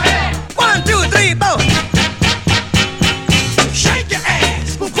off? 1, 2, 3, 4. Shake your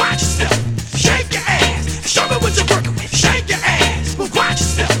ass, but watch yourself. Shake your ass, show me what you're working with. Shake your ass, but watch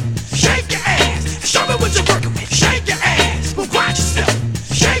yourself. Shake your ass, show me what you're working with. Shake your ass, but watch yourself.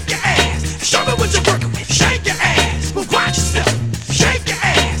 Shake your ass, show me what you're working with. Shake your ass, but watch yourself. Shake your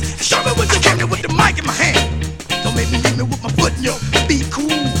ass, show me what you're working with. The mic in my hand. Don't make me leave me with my foot in your. Be cool.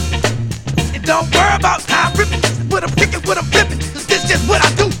 Don't worry about how I'm ripping, what I'm kicking, what I'm flipping. This just what I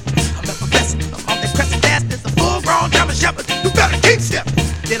do. I'm effervescent, I'm on that crescent fast. There's a full-grown German shepherd. You better keep stepping.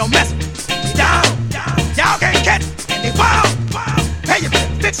 They don't mess with me. Down, y'all can't catch it. And they wild. Pay your bill,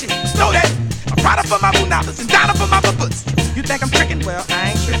 fix it, know that. I'm rider for my moonautas and diner for my boots. You think I'm tricking? Well,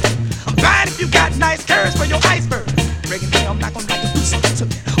 I ain't tripping. I'm buying if you got nice curves for your iceberg. Breaking down, I'm not gonna like to do something to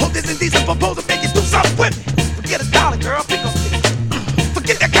me. Hope this indecent proposal make you do something with me. Forget a dollar, girl, pick up this.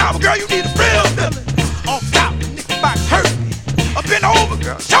 Forget that cowboy, girl, you need a real feeling. On top, the nickelback hurt me. Up and over,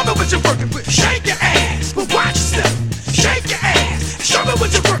 girl, show me what you're working with. Shake your ass, but watch yourself. Shake your ass, show me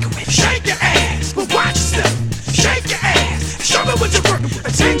what you're working with.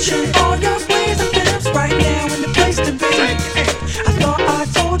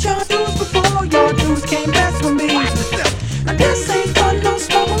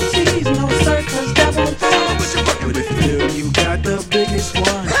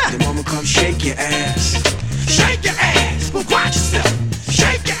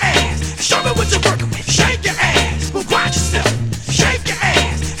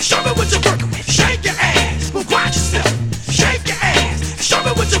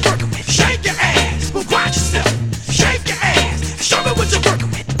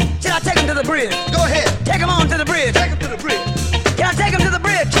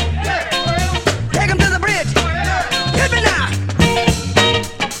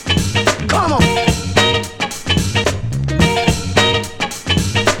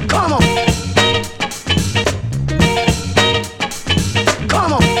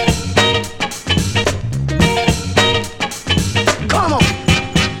 Come on. Come on.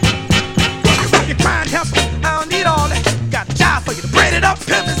 Rock your grind, hustle. I don't need all that. Got a job for you to braid it up,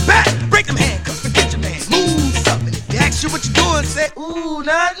 pimp his back. Break them handcuffs and get your man. Move something. If they ask you what you doing, say, ooh,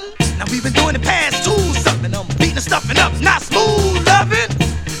 nothing. Now we've been doing the past two something. I'm beating the stuffing up, not smooth loving.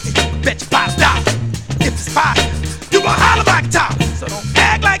 Bet you $5. If it's fire, you gon' holler like a top. So don't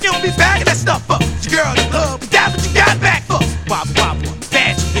act like you don't be bagging that stuff up. Your girl in the club, but that's what you got back for. Wobble, wobble,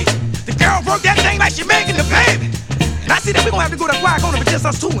 bad you be. The girl work that thing like she making the baby. And I see that we gon' have to go to quiet corner for just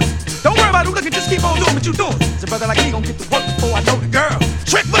us two. Don't worry about who looking, just keep on doing what you doing. So brother like me gon' get to work before I know the girl.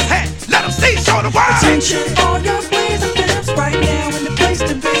 Trick was hat, let them see, show the world. Attention, all your plays and pimps right now in the place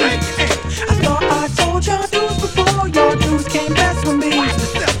to be. I thought I told y'all dudes before y'all dudes can't mess with me.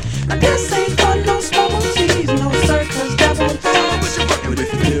 Now this ain't fun, no small cheese, no circus, that won't pass. But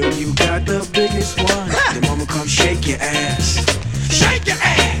if you feel you got the biggest one, then mama come shake your ass. Shake your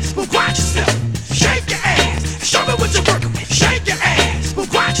ass, well quiet yourself. Shake your ass, show me what you're working with. Shake your ass, well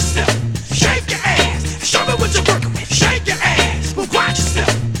quiet yourself. Shake your ass, show me what you're working with. Shake your ass, well quiet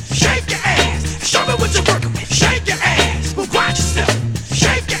yourself. Shake your ass, show me what you're working with. Shake your ass, well quiet yourself.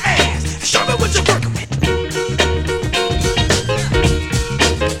 Shake your ass, show me what you're working with.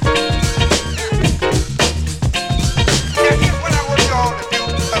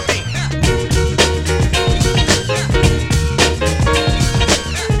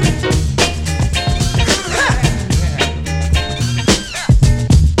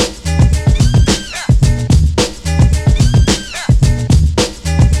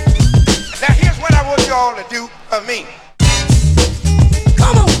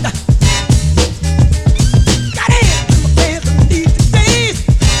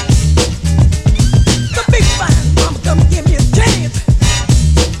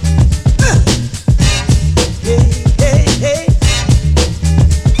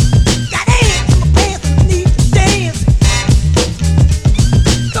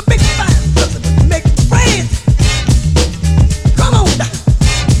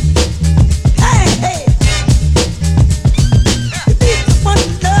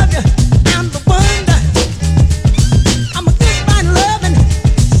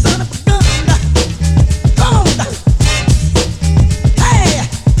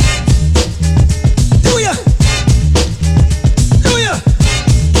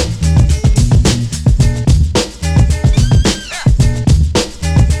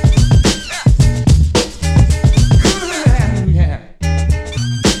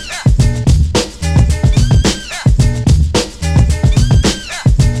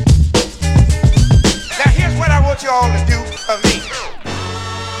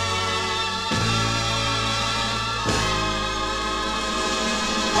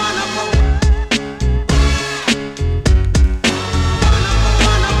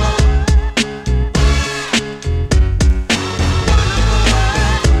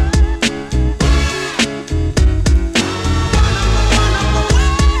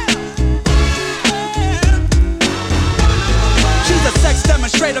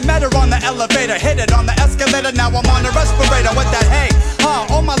 elevator, hit it on the escalator, now I'm on the respirator with that hey,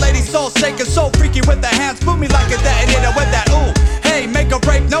 all my ladies soul shaking, so freaky with their hands, move me like a detonator with that ooh, hey, make a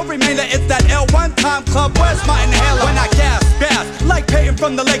break, no remainder, it's that L1 time club, where's my inhaler? When I gas, like Peyton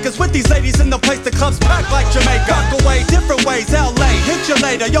from the Lakers, with these ladies in the place, the club's packed like Jamaica, rock away, different ways, LA, hit you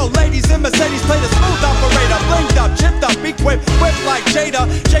later, yo ladies in Mercedes, play the smooth operator, blinked up, chipped up, equipped, whipped like Jada,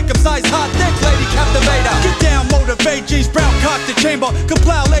 Jacob size hot dick, lady captivator, get down, motivate, G's brown, cock the chamber,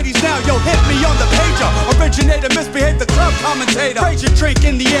 comply ladies now, yo hit me on the pager, originator, misbehave the club commentator, raise your drink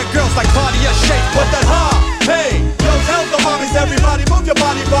in the air, girls like Claudia shake, what that hey, yo tell the mommies, everybody move your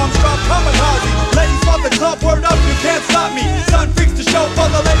body, bombs drop, kamikaze, ladies love the club, word up, you can't stop me, sun freaks the show for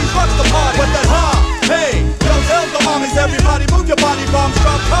the ladies, rocks the party, what that hey, yo tell the mommies, everybody move your body, bombs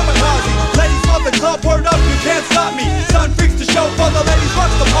drop, kamikaze, ladies love the club, word up, you can't stop me, sun freaks the show for the ladies,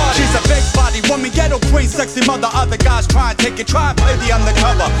 rocks the party, she's a big body woman, ghetto queen, sexy mother, other guys try and take it, try and play the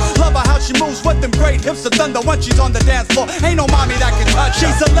undercover, love her how she moves with them great hips of thunder, when she's on the dance floor, ain't no mommy that can touch her.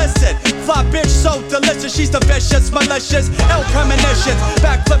 She's illicit, fly bitch, so delicious, she's the vicious, malicious, ill premonitions,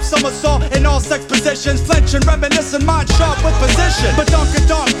 backflip somersault in all sex positions, flinching, reminiscing, mind sharp with position, but donk,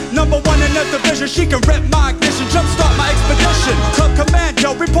 number one in the division, she can rip my ignition, jumpstart my expedition, club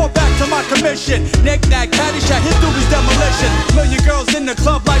commando, report back to my commission, knick-knack, caddyshack, his doobie's demolition, million girls in the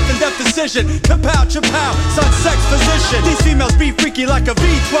club, life and death decision, kapow, chapow, son sex physician, these females be freaky like a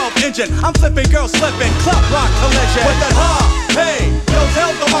V12 engine, I'm flipping girls slipping, club rock collision, with that hey, yo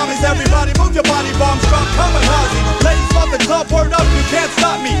tell the mommies, everybody move your body, bombs drop, kamikaze, ladies love the club, word up, you can't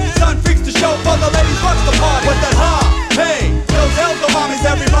stop me, sun freaks the show for the ladies, rocks the party, with that hey, yo tell the mommies,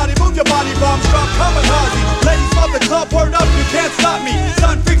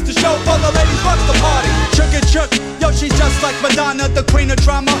 Diana, the queen of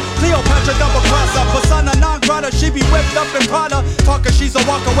drama. Cleopatra double crosser, persona non grata. She be whipped up in Prada. Talker, she's a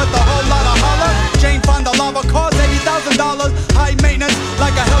walker with a whole lot of holler. Jane Fonda lava cars $80,000. High maintenance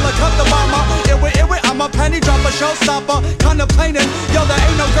like a helicopter bomber. It, I'm a penny dropper, showstopper. Contemplating, yo, there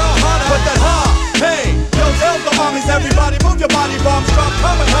ain't no girl hotter. But that hey, yo, tell the mommies, everybody move your body, bombs drop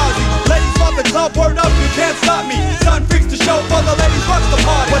kamikaze. Ladies want the club, word up, you can't stop me. Sun freaks the show for the ladies, rocks the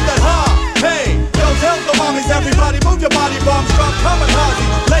party. With that hey, yo, tell the mommies, everybody move your body, bombs drop kamikaze.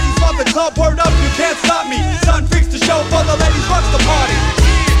 Ladies want the club, word up, you can't stop me. Sun freaks the show for the ladies, rocks the party.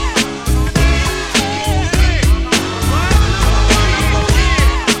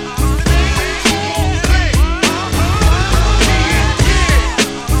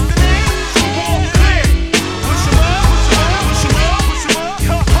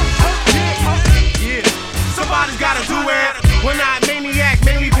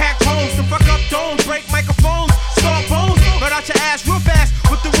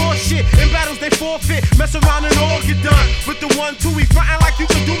 Forfeit, mess around and all get done. With the 1-2, we frontin' like you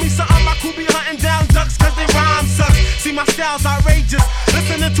could do me something. I could be hunting down ducks cause they rhyme sucks. See my style's outrageous.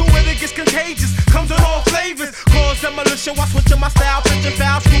 Listening to it, it gets contagious. Comes in all flavors. Cause demolition, watch switching my style. Pitching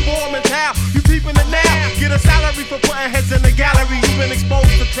foul, screw ball and towel. You peeping it now. Get a salary for putting heads in the gallery. You've been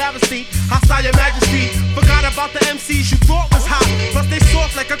exposed to travesty. Hostile your majesty. Forgot about the MCs you thought was hot. Plus they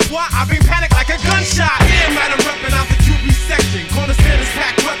soft like a twat. I bring panic like a gunshot. Yeah, man, I'm reppin' out the QB section. Corner standers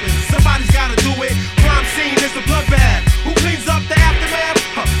pack weapons. Somebody's gotta do it. Crime scene is a bloodbath. Who cleans up the aftermath?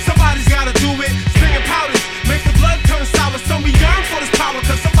 Somebody's gotta do it. Slinging powders, make the blood turn sour. Some we yearn for this power,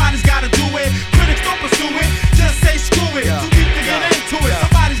 cause somebody's gotta do it. Critics don't pursue it, just say screw it. Too deep to get into it,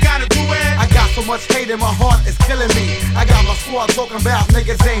 somebody's gotta do it. I got so much hate in my heart, it's killing me. I got my squad talking about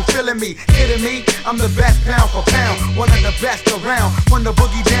niggas ain't feeling me. Kidding me? I'm the best pound for pound, one of the best around. Run the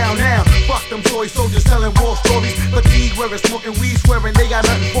boogie down now. Fuck them toy soldiers telling war stories. Fatigue wearing, smoking weed, swearing they got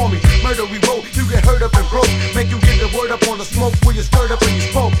nothing for me. Murder we wrote, you get hurt up and broke. Make you get the word up on the smoke when you stirred up and you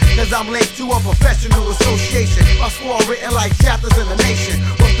spoke. Cause I'm linked to a professional association. My squad written like chapters in the nation.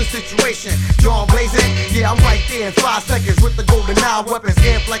 What's the situation? John blazing? Yeah, I'm right there in 5 seconds with the golden eye weapons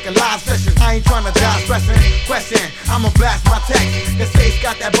amped like a live session. I ain't trying to die stressing. Question, I'ma blast my text. The face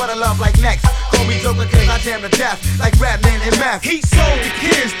got that butter love like next. Call me Joker cause I jam to death like Rapman and Meth. Heat sold to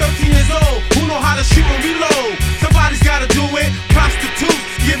kids, 13 years old, who know how to shoot and reload. Somebody's gotta do it. Prostitutes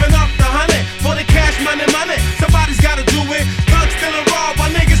giving up the honey for the cash money. Somebody's gotta do it. Thugs stealing raw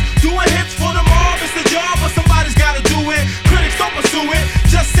while niggas doing hits for the mob. It's the job, but somebody's gotta do it. Critics don't pursue it,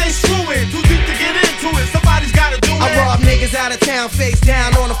 just say screw it. Too deep to get into it, somebody's gotta do it. I rob niggas out of town, face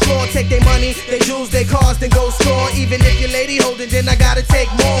down on the floor. Take their money, they jewels, they cars, then go score. Even if your lady holding, then I gotta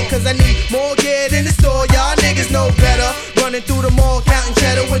take more. Cause I need more gear in the store. Y'all niggas know better. Running through the mall, counting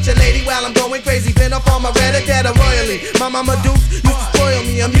cheddar with your lady while I'm going crazy. Been off on my red-a-data royally. My mama Dukes used to spoil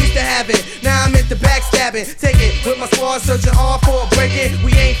me, I'm used to having. Now I'm into backstabbing. Take it with my squad, searching hard for a break it.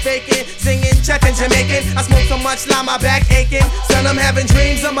 We ain't faking, singing, chatting Jamaican. I smoke so much, lie my back aching. Son, I'm having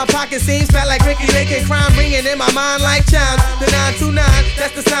dreams of my pocket seams fat like Ricky Lincoln. Crime ringing in my mind like chimes. The 929,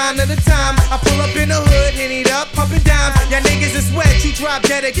 that's the sign of the time. I pull up in the hood, hit it up, pumping dimes. Y'all niggas is wet, you drop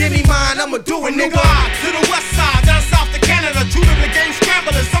dead, give me mine. I'ma do it, nigga. To the west side, down south to Canada. Two of the game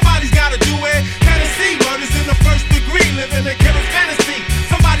scrambling, somebody's gotta do it. Tennessee, murders in the first degree, living a killer's fantasy.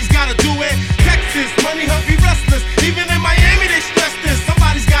 Somebody's gotta do it. Texas, money hungry restless. Even in Miami, they stress this.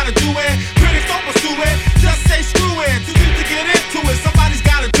 Somebody's gotta do it. Critics don't pursue it, just say screw it. Too deep to get into it, somebody's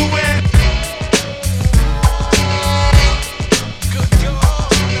gotta do it.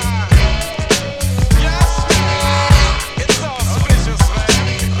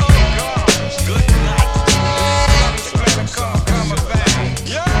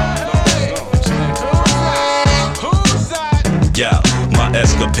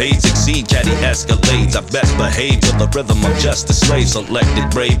 Escapades exceed catty escalades. I best behave to the rhythm. I'm just a slave.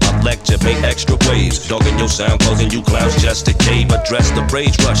 Selected brave. My lecture made extra waves. Dogging your sound, causing you clowns just to cave. Address the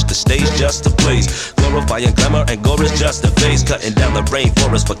rage, rush the stage just to blaze. Glorifying glamour and gore is just a phase. Cutting down the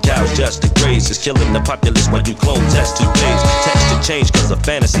rainforest for cows just to graze. It's killing the populace when you clone test 2 days. Texture change cause of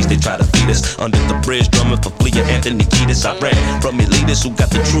fantasies they try to feed us. Under the bridge drumming for fleeing Anthony Kiedis. I ran from elitists who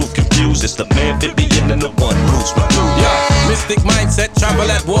got the truth confused. It's the man 50 and the one roots my dude. Yeah, mystic mindset. Travel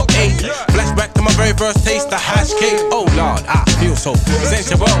at warp 8. Flashback to my very first taste of hash cake. Oh Lord, I feel so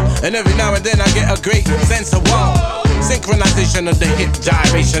sensual. And every now and then I get a great sense of wow. Synchronization of the hip,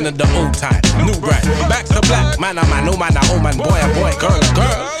 gyration of the old time. New brand, back to black. Man, oh man, oh man, oh man, boy, oh boy, girl, oh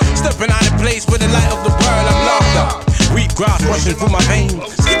girl. Stepping out of place with the light of the world, I'm locked up. Wheatgrass rushing through my veins.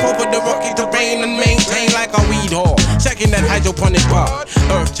 Skip over the rocky terrain and maintain like a weed whore. Checking that hydroponic rod.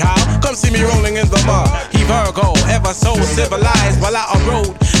 Earth child, come see me rolling in the mud. He Virgo, ever so civilized while out on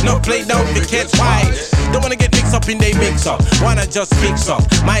road. No play down for kids wise. Don't wanna get mixed up in they mix up. Wanna just fix up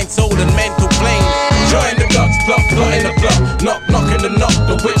mind, soul, and mental plane. Join the ducks, plot in the plot. Knock in the knock,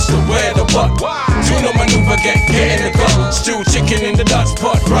 the witch, the where, the what. Juno maneuver, get in the gut. Stew chicken in the Dutch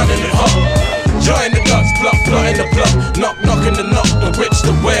pot, running it hot. Join the ducks, plot in the plot. Knock in the knock, the witch,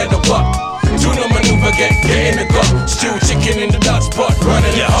 the where, the what. Juno maneuver, get in the gut. Stew chicken in the Dutch pot,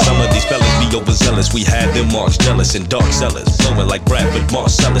 running it hot. Some of these fellas be overzealous. We had them marks jealous and dark sellers. Flowing like Bradford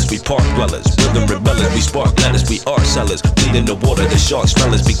Marcellus. We park dwellers. Rhythm rebellers. We spark letters. We art sellers. Bleed in the water. The shark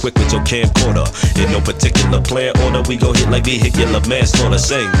smellers. Be quick with your camcorder. In no particular plan order. We go hit like vehicular manslaughter.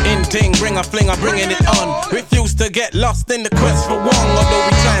 Sing. In ting, bring a fling, I'm bringing it on. Refuse to get lost in the quest for one. Although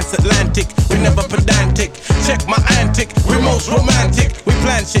we transatlantic, we never pedantic. Check my antic. We most romantic. We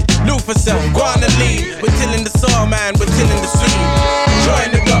plan shit. Do for self. Go on and leave. We're tilling the soil, man. We're tilling the stream.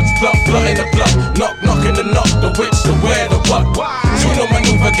 Join the ducks, plot in the plot. Knock in the knock. The witch, the where, the what. Juno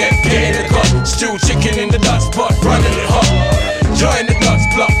maneuver, get in the gut. Stew chicken in the Dutch pot, running it hot. Join the ducks,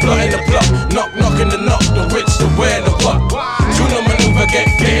 plot in the plot. Knock in the knock. The witch, the where, the what. Juno maneuver, get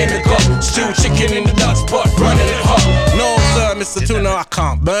in the gut. Stew chicken in the Dutch pot, running it hot. No sir, Mr. Tuna, I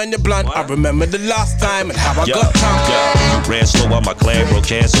can't burn your blunt. I remember the last time and how I got time. Ran slow while my clan broke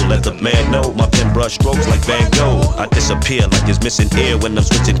cancel. Let the man know my pen brush strokes like Van Gogh. I disappear like it's missing air when I'm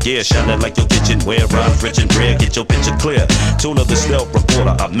switching gear. Shining like your kitchen where rhymes rich and rare. Get your picture clear. Tuna the stealth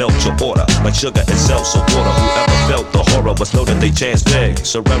reporter. I melt your order like sugar and seltzer water. Whoever felt the horror must know that they chance beg.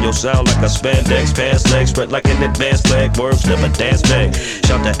 Surround your sound like a spandex. Pants legs spread like an advanced flag. Worms never dance bag.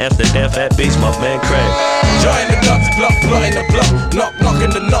 Shout to Amsterdam fat beats, my man Craig. Join the ducks, plot in the plot. Knock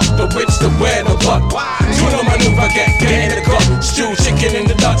in the knock. The witch, the where, the what. Juno maneuver, get in the gut. Stew chicken in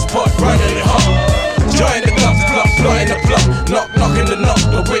the Dutch pot, running it hot. Join the ducks, plot in the plot. Knock in the knock.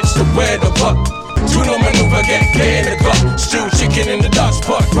 The witch, the where, the what. Juno maneuver, get in the gut. Stew chicken in the Dutch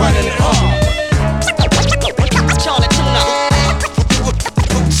pot, running it hot. Charlie Tuna.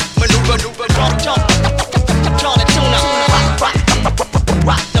 Maneuver, Charlie Tuna.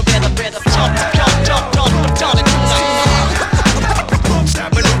 Rock the rhythm. Charlie Tuna. Maneuver, Charlie Tuna.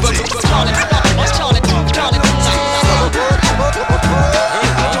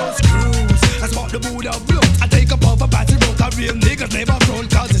 I spot the mood of blood. I take a puff of battery rock. A real niggas never front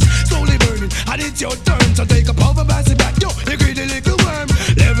cause it's slowly burning. And it's your turn, so take a puff of battery back. Yo, you greedy little worm.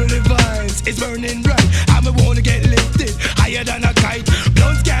 Level the vines, it's burning bright. And we wanna get lifted higher than a kite.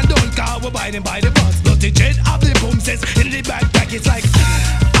 Blunts can't done, cause we're biting by the bus. But the jet of the boom says in the backpack, it's like,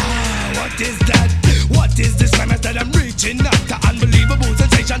 what is that? What is this premise that I'm reaching at? The unbelievable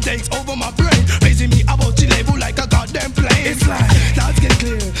sensation takes over my brain, raising me above the level like a goddamn plane. It's like, thoughts get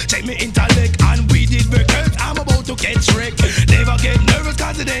clear, check me intellect, and we did records, I'm about to get tricked. Never get nervous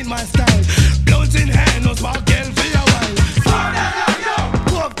cause it ain't my style. Blunts in hand, no spark girl for a while.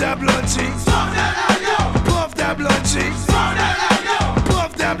 Puff that blunt cheeks. Puff that blunt cheeks.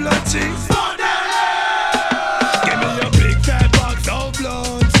 Puff that blunt cheeks. Give me a big fat box of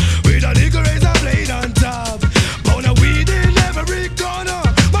blunts with a liquor razor blade on top. Pound of weed in every corner.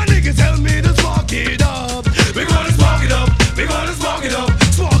 My niggas tell me to spark it up. We gonna spark it up. We gonna spark it up.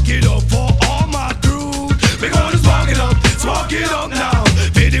 Spark it up for all my crew. We gonna spark it up. Spark it up now.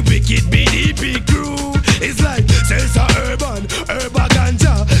 For the wicked BDP crew. It's like Celsa urban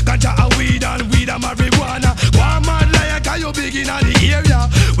ganja. Ganja a weed and marijuana. One man like how you big in the area.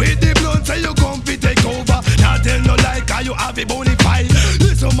 With the blunt say you come fi take over. Now tell no like how you have a bonafide.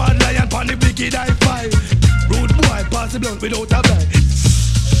 Listen mad lion pon the wicked high five. Rude boy pass the blunt without a bite.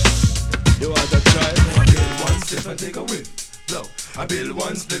 You want to try? I build one spliff and take a whiff. Blow. I build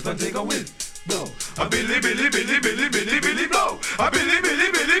one spliff and take a whiff. Blow. I Billy blow. I Billy blow.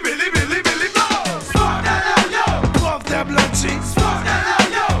 Spark that out, yo. Puff that blunt cheeks. Spark that out,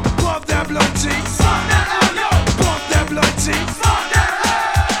 yo. Puff that blunt cheeks. Spark that out, yo. Puff that blunt cheeks. Spark that out.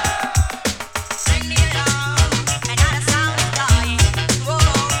 Bring me along, another sound is dying. Whoa,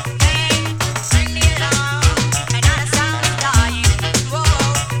 hey. Bring me along, another sound is dying. Whoa,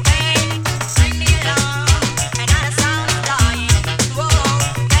 hey. Bring me along, another sound is dying. Whoa,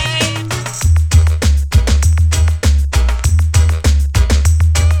 hey.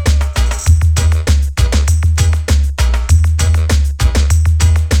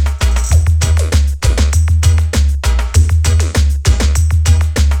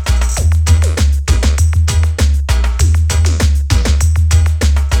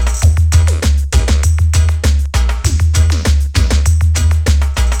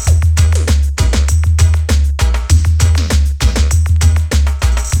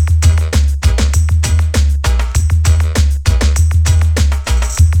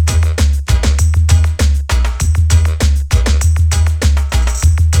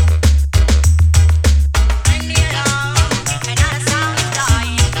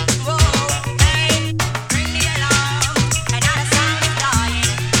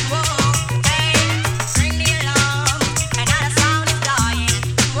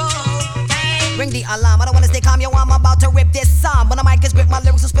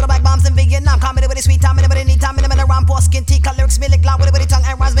 folks who spit like bombs in Vietnam. Comedy with a sweet time, with a neat time, in a round poor skin teeth, cut lyrics, smell like loud with a tongue,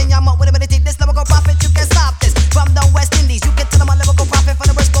 and rhymes, me, I'm up with a teeth. This lyrical prophet, you can stop this. From the West Indies, you can tell them a lyrical prophet for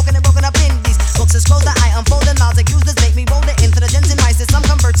the words spoken and broken up in these books. Expose the eye, unfold the knowledge, use this, make me roll it into the gens and mice. Some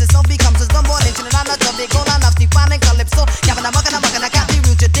converts, some becomes, some born into the knowledge of the goal, enough, Stefan and Calypso. Gavin, I'm bucking, I can't be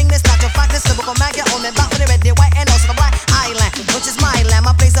rude, you think this not your fact, this lyrical man, get on me back with the red, the white, and also the black island, which is my land,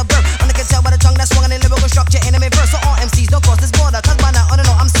 my place of birth. Only can tell by the tongue that's swung in the lyrical structure, enemy verse. So all MCs don't cross this border, cause by now, I don't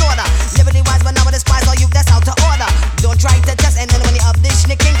know, I'm sorta liberty wise, but now I despise all you that's out to order. Don't try to test any money of this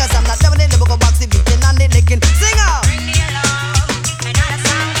schnicking, cause I'm not done with the lyrical box if you can on the licking. Sing out! Bring me along, and now the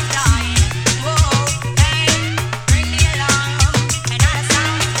sound is dying. Whoa, hey, bring me along, and now the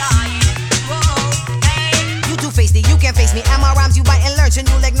sound is dying. Whoa, hey. You two-faced it, you can't face me, and my rhymes you bite and learn. So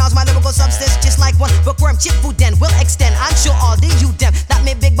you'll acknowledge my lyrical substance just like one bookworm. Chip food then will extend. I'm sure all the you them that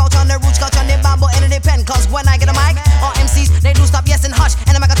me big bout on the roots, got on the bamboo and the pen. Cause when I get a mic, all MCs they do stop yes and hush.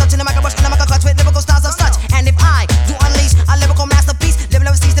 And I'm a touch and I'm a rush and I'm a clutch with lyrical styles of such. And if I do unleash a lyrical masterpiece, live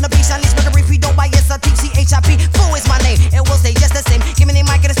season a piece, unleash make a brief, we don't buy yes, I teach CHIP. Fool is my name, it will stay just the same. Give me the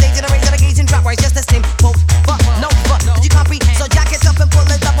mic at the stage and the range of the gauge and drop right just the same. Quote, fuck, no fuck, did you copy? So jack it up and pull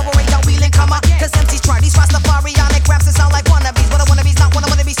it up, operate out, wheel and come out. Cause MCs try these Rastafarianic raps and sound like wannabes. But I wannabe's not one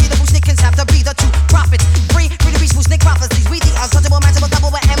of wannabes, see the Bushnickens have to be the two prophets. Free to be Bushnick prophecies. We the untouchable, matchable, double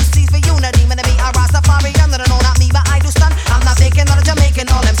with MCs for unity. Man, me a Rastafarian, no, not me, but I do stun. I'm not faking, not a Jamaican,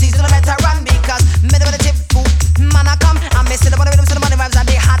 all MCs to the veteran. Because middle of the tip, fool, man, I come. I'm missing the money rhythms, the money rhymes, and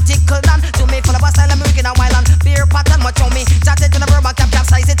they hot tickle down. To me, full of a style, American and wild and beer pattern. Much on me, chat it in a verb,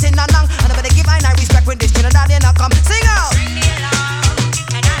 capsize it in a nung. And I'm gonna give I respect when this Trinidad in a come. Sing out! Bring me along,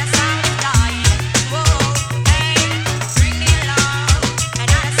 and now the sound is dying. Whoa, hey, bring me along, and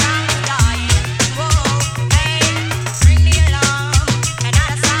now the sound is dying. Whoa, hey, bring me along, and now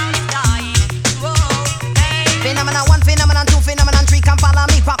the sound is dying. Whoa, hey. Phenomenon 1, phenomenon 2, phenomenon 3, come follow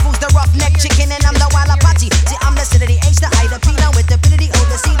me. Papoose the roughneck chicken, and I'm the wild Apache. See, I'm the C to the H, the I, the P, down with the P to the O,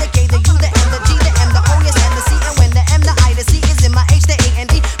 the C, the K, the U, the M, the G, the M, the O, yes, and the C. And when the M, the I, the C is in my H, the A, and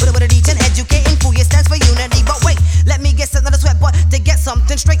D. With a reach and educating, fool, yes, stands for unity. But wait, let me get set on the sweat, but to get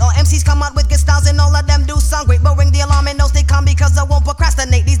something straight, all MCs come out with good styles, and all of them do sound great. But ring the alarm and know they come because I won't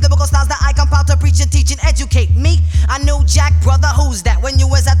procrastinate. These lyrical styles that I compile to preach and teach and educate me. I knew Jack, brother, who's that? When you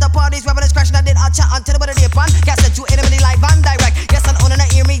was at the parties, rapping and scratching, I did a chat until the body dip on. Can't set you in a minute like Van Direct. Yes, I'm on and I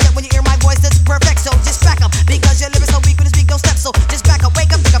hear me, yet when you hear my voice, it's perfect. So just back up, because your lyrics so weak when you speak, don't step. So just back up,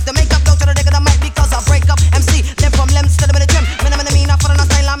 wake up, pick up the makeup, don't try to dig it, I might because I'll break up. MC, limb from limbs to the minute trim. Mean, I follow the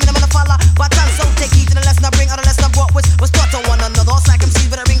style, I'm in the follow. But I'm so take heed to the lesson I bring out the lesson I brought was taught to one another. All like MCs,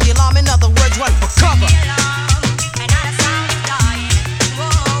 but I ring the alarm. In other words, run for cover.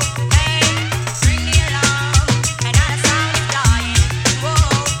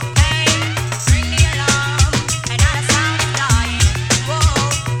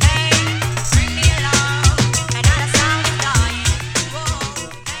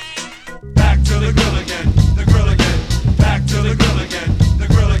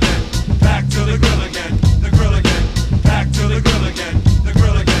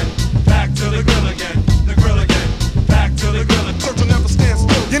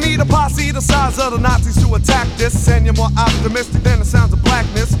 The size of the Nazis to attack this, and you're more optimistic than the sounds of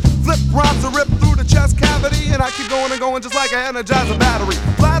blackness. Flip rhymes to rip through the chest cavity, and I keep going and going just like an Energizer battery.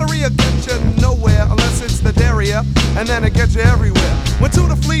 Flattery will get you nowhere unless it's the derriere, and then it gets you everywhere. Went to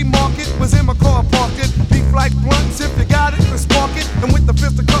the flea market, was in my car parked it. Beef like blunts, if you got it, then spark it. And with the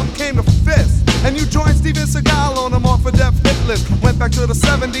fist of cup came the fist, and you joined Steven Seagal on them off a death hit list. Went back to the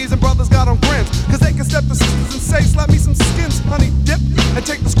 70s and brothers got on grins, cause they can step to sisters and say, slap me some skins, honey dip, and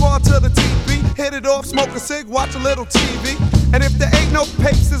take the squad to the TV. Hit it off, smoke a cig, watch a little TV. And if there ain't no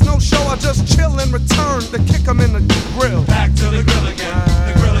papes, there's no show, I just chill and return to kick 'em in the grill. Back to the grill again,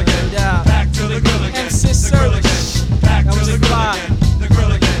 the grill again, yeah. Back to the grill again, the grill again. Back to the grill again, the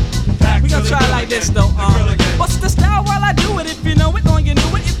grill again. We gonna try like this though. What's the style while I do it? If you know it, then you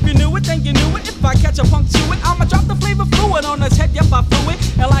knew it. If you knew it, then you knew it. If I catch a punk to it, I'ma drop the flavor fluid on his head. Yep, I flew it.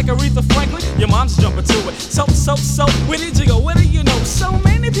 And like Aretha Franklin, your mom's jumping to it. So, where did you go? Where do you know? So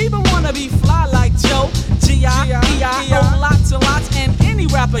many people wanna be fly like Joe. G-I-E-I-O, lots and lots. And any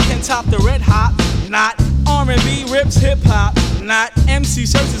rapper can top the red hot. Not R&B rips hip hop. Not MC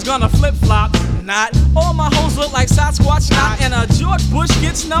Search is gonna flip flop. Not all my hoes look like Sasquatch. Not and George Bush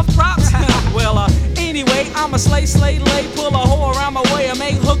gets enough props. Well, anyway, I'm a slay, lay, pull a hoe around my way and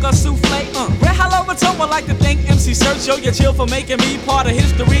make hooker souffle. Red Hollow Raton would like to thank MC Search. Yo, you chill for making me part of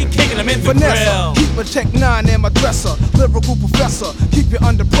history, kicking them in the grill. Keep a Tech 9 in my dresser, lyrical professor. Keep you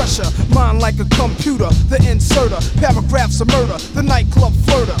under pressure, mind like a computer. The inserter, paragraphs of murder. The nightclub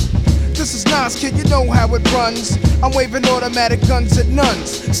flirter. This is Nas, kid, you know how it runs. I'm waving automatic guns at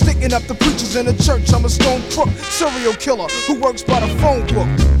nuns, sticking up the preachers in the church. I'm a stone crook, serial killer who works by the phone book.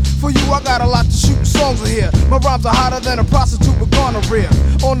 For you, I got a lot to shoot, songs are here. My rhymes are hotter than a prostitute with gonorrhea.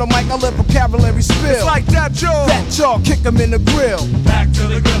 On the mic, I let vocabulary spill. It's like that, Joe. That jaw, kick 'em in the grill. Back to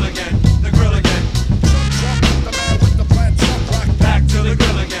the grill again, the grill again. The man with the flat chump rock. Back to the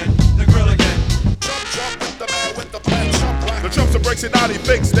grill again, the grill again. The man with the flat chump rock. The chumps breaks it out, he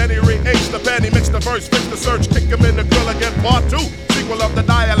fakes, then he re-aches the pen, he mix the verse, fix the search, kick him in the grill again, part 2. Sequel of the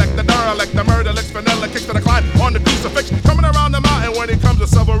dialect, the derelict, the murder, licks, vanilla, kicks to the client on the crucifix. Coming around the mountain when he comes with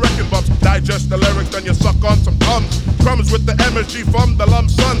several wrecking bumps. Digest the lyrics, then you suck on some crumbs. Crumbs with the MSG from the lump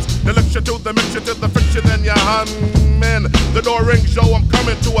sons. The lecture to the mixture to the fiction, then you man. The door rings, yo, I'm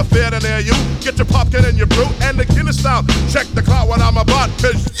coming to a theater near you. Get your popcorn and your brew and the Guinness style. Check the clock when I'm about,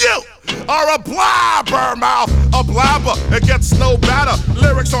 cause you are a blabber mouth, a blabber. It gets no better.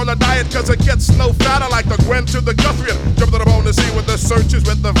 Lyrics on the diet, cause it gets no fatter. Like the Gwen to the Guthrie. Jump to the bone to see what the search is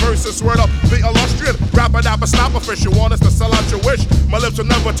with the verses. Word up, the illustrious. Rapper, dapper, snapper fish. You want us to sell out your wish? My lips will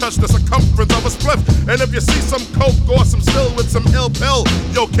never touch the circumference of a spliff. And if you see some coke or some still with some ill pill,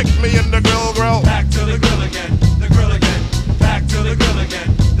 yo, kick me in the grill. Back to the grill again, the grill again. Back to the grill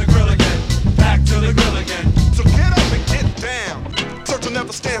again, the grill again. Back to the grill again. So get up and get down. Search will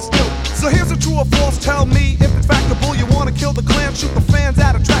never stand still. So here's a true or false, tell me if it's factable. You wanna kill the clam, shoot the fans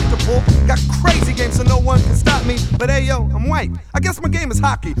at a tractor pull. Got crazy games so no one can stop me. But hey yo, I'm white, I guess my game is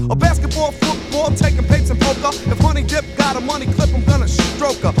hockey. Or basketball, football, taking pates and poker. If Honey Dip got a money clip, I'm gonna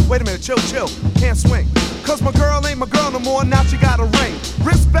stroke her. Wait a minute, chill, can't swing. Cause my girl ain't my girl no more, now she got a ring.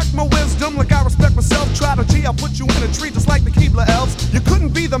 Respect my wisdom like I respect myself. Try to G, I'll put you in a tree just like the Keebler elves. You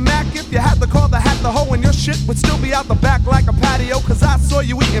couldn't be the Mac if you had to call the hat the hoe. And your shit would still be out the back like a patio. Cause I saw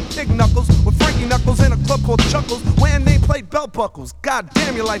you eating pig knuckles with Frankie Knuckles in a club called Chuckles, when they played belt buckles. God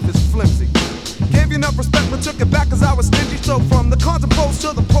damn, your life is flimsy. Gave you enough respect but took it back cause I was stingy. So from the cons and pros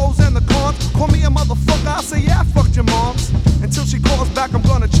to the pros and the cons, call me a motherfucker, I say yeah, I fucked your moms. Until she calls back, I'm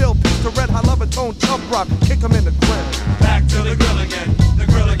gonna chill. Piece the red high love tone chump rock, kick him in the grill. Back to the grill again, the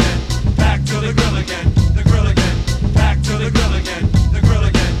grill again. Back to the grill again, the grill again. Back to the grill again, the grill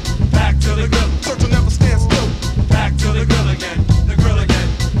again. Back to the grill. Search will never stand still. Back to the grill again, the grill again.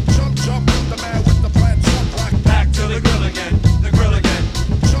 Jump, the man with the flat chump rock. Back to the grill again, the grill again.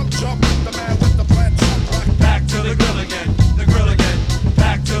 Jump, the man with the flat chump rock. Back to the grill again, the grill again.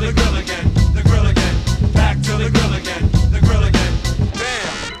 Back to the grill again, the grill again. Back to the grill again, the grill again.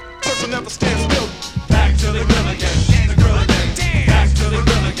 Damn, search will never stand still. Back to the grill again, the grill again. Back to the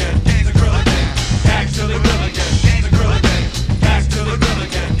grill again, the grill again. Back to the grill again, the grill again. Back to the grill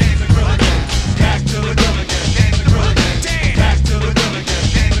again, the grill again. Back to the grill again, the grill again. Back to the grill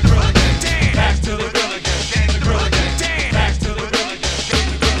again, the grill again. Back to the grill again, the grill again. Back to the grill again, the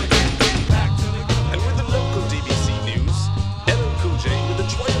grill again. And with the local DBC news, LL Cool J with a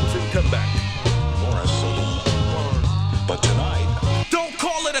triumphant comeback. More a solo. But tonight, Don't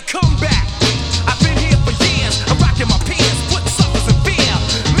call it a comeback. I've been here for years. I'm rocking my peers, put suckers in fear,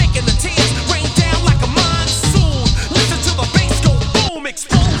 making the tears rain down like a monsoon. Listen to the bass go boom,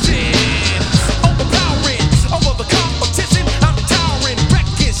 explosion, overpowering over the competition. I'm towering,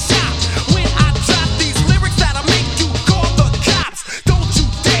 wrecking shop. When I drop these lyrics that'll make you call the cops. Don't you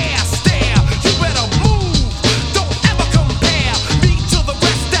dare stare. You better move. Don't ever compare me to the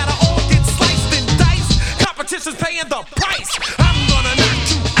rest that'll all get sliced and diced. Competition's paying the price. I'm gonna knock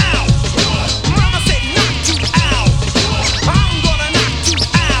you out. Mama said knock you out. I'm gonna knock you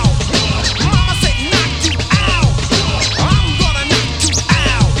out. Mama said knock you out. I'm gonna knock you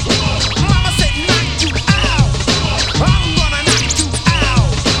out. Mama said knock you out. I'm gonna knock you out.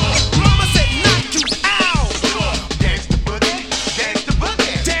 Mama said knock you out. Gangsta boogie, gangsta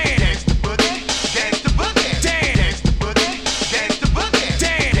boogie, gangsta boogie, gangsta boogie, gangsta boogie, gangsta boogie,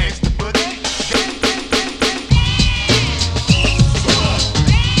 gangsta boogie.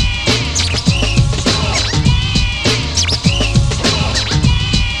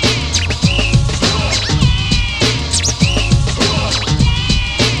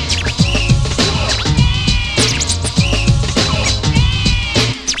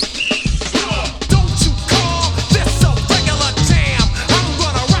 Don't you call this a regular jam? I'm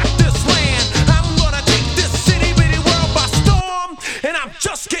gonna rock this land. I'm gonna take this city bitty world by storm. And I'm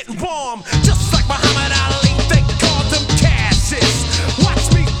just getting warm. Just like Muhammad Ali, they called him Cassius. Watch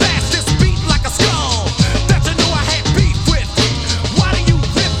me bash this beat like a skull that you knew I had beef with. Why do you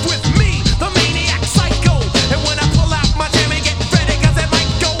riff with me, the maniac psycho? And when I pull out my jam and get ready, cause it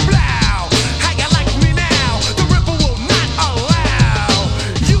might go blow. How you like me now? The ripper will not allow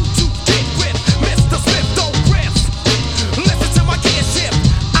you to get with Mr. Smith, don't riff. Listen to my gear shift.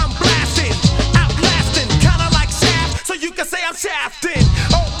 I'm blasting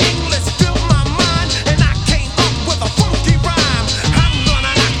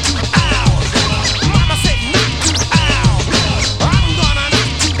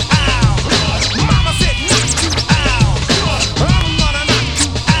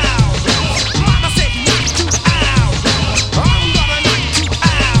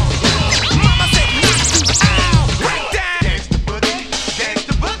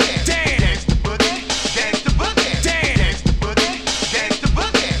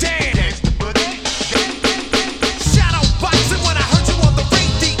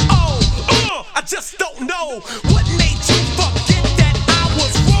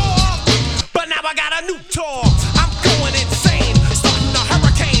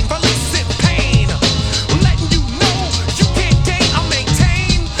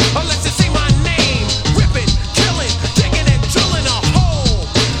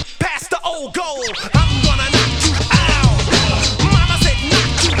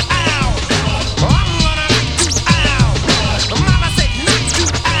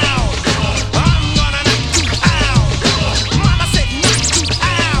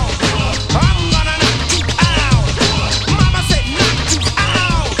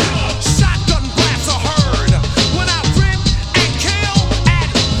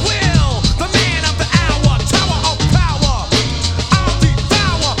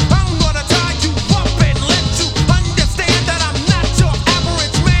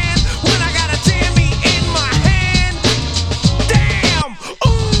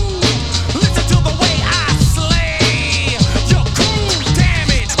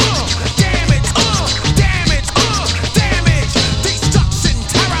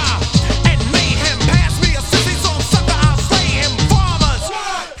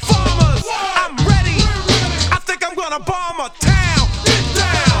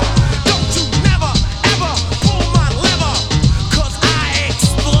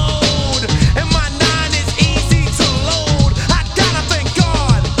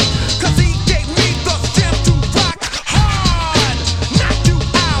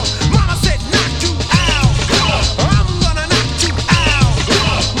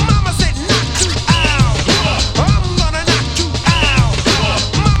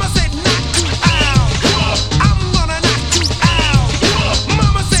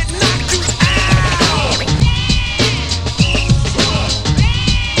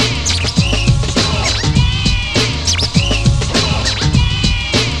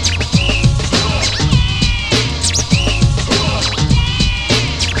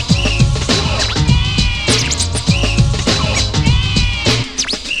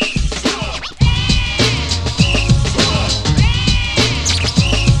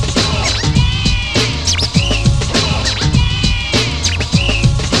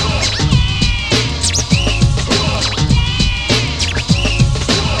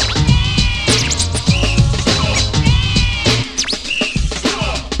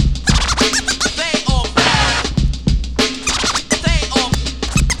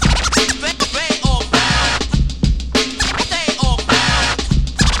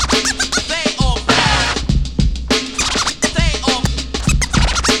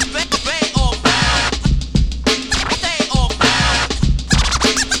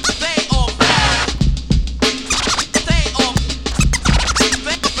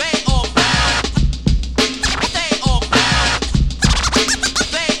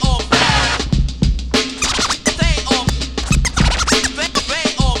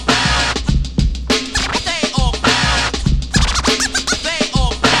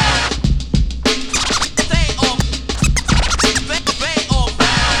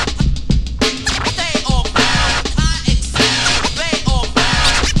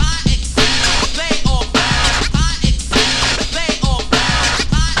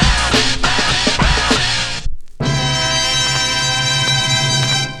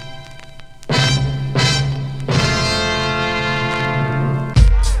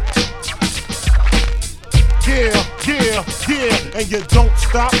and you don't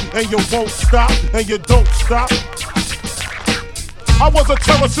stop, and you won't stop, and you don't stop. I was a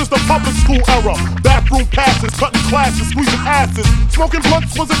terror since the public school era. Bathroom passes, cutting classes, squeezing asses. Smoking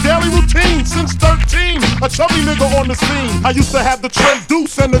blunts was a daily routine since 13. A chubby nigga on the scene. I used to have the tray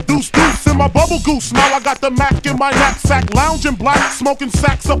deuce and the deuce in my bubble goose. Now I got the Mac in my knapsack, lounging black, smoking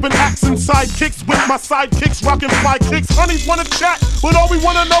sacks up in axe and sidekicks with my sidekicks, rocking fly kicks. Honeys wanna chat, but all we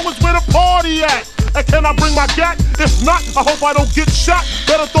wanna know is where the party at. And can I bring my gat? If not, I hope I don't get shot.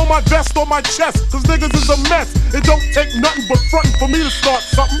 Better throw my vest on my chest, cause niggas is a mess. It don't take nothing but frontin' for me to start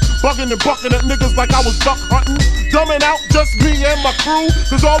something. Bugging and bucking at niggas like I was duck hunting. Dumbing out just me and my crew,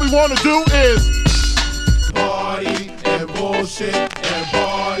 cause all we wanna do is party and bullshit and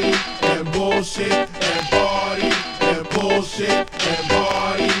party and bullshit and party and bullshit and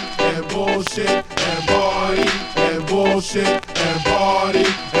party and bullshit and party and bullshit and party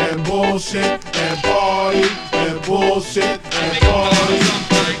and bullshit and party and bullshit and party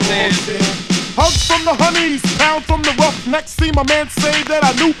and bullshit. Hugs from the honeys, pound from the roughnecks. See my man say that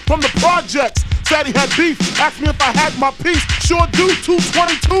I knew from the projects. Said he had beef, asked me if I had my piece. Sure do,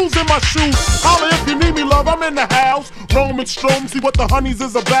 222s in my shoes. Holla if you need me, love, I'm in the house. Roman Strom, see what the honeys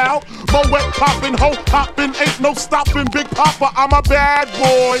is about. Moet poppin', ho poppin', ain't no stoppin'. Big Papa, I'm a bad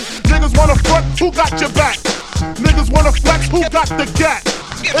boy. Niggas wanna front, who got your back? Niggas wanna flex, who got the gat?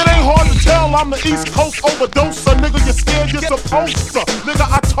 It ain't hard to tell, I'm the East Coast overdoser. Nigga, you're scared, you're supposed to. Nigga,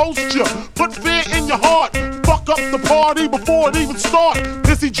 I toast you, put fear in your heart. Fuck up the party before it even start.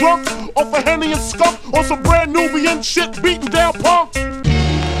 Is he drunk, off a Henny and skunk, or some brand Nubian shit beating down punks?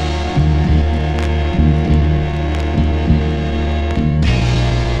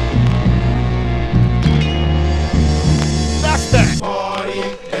 That's that. Party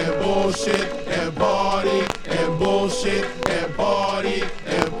and bullshit and party and bullshit and party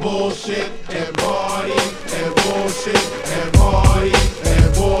and bullshit and party and bullshit and party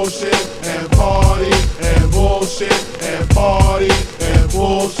and bullshit and party and bullshit and party and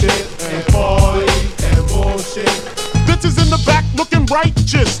bullshit and party and bullshit. Bitches in the back looking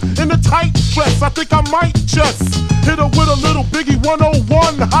righteous in a tight dress. I think I might just hit her with a little Biggie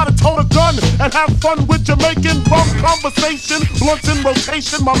 101. How to tote a gun and have fun with Jamaican rum conversation. Blunts in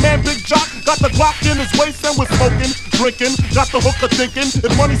rotation. My man Big Jock got the Glock in his waist and we're smoking, drinking. Got the hooker thinking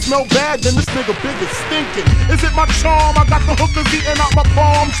if money smell bad, then this nigga big is stinking. Is it my charm? I got the hookers eating out my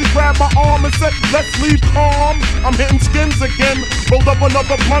palm. She grabbed my arm and said, let's leave calm. I'm hitting skins again. Rolled up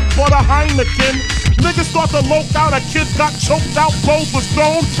another blunt for the Heineken. Niggas start to loke out, a kid got choked out, clothes was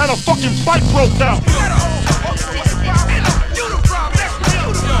thrown, and a fucking fight broke out.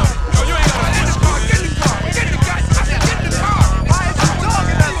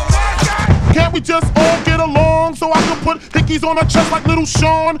 Can't we just all get along so I can put hickeys on her chest like little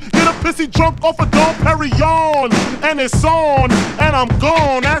Sean? Get a pissy drunk off a Dom Perignon, and it's on, and I'm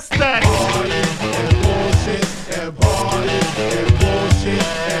gone, that's that. Party and bullshit and party and bullshit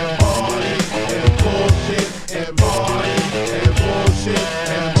and party and bullshit and party and bullshit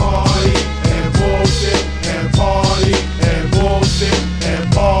and party and bullshit and party and bullshit and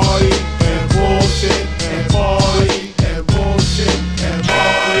party and bullshit and party and bullshit and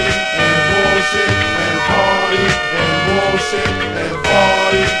party and bullshit and party and bullshit and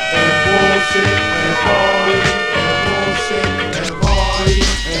party and bullshit and party and bullshit and party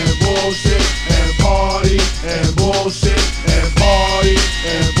and bullshit and party and bullshit and party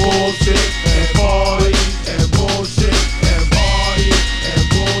and bullshit and party and bullshit and party and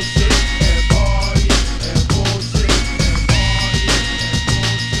bullshit and party and bullshit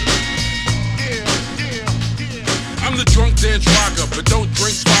and I'm the drunk dance rocker, but don't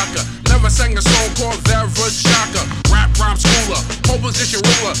drink vodka. Never sang a song called Vera Shaka. Rap rhyme schooler, pole position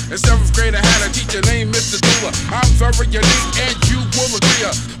ruler. In 7th grade I had a teacher named Mr. Dula. I'm very unique and you will agree.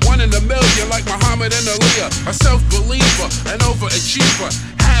 One in a million like Muhammad and Aaliyah. A self-believer, an overachiever.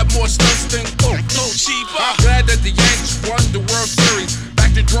 Had more stunts than cheaper. I'm glad that the Yankees won the World Series.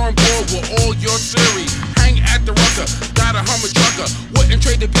 Back to drawing board with all your theories. Hang at the rucker, got a Hummer trucker. Wouldn't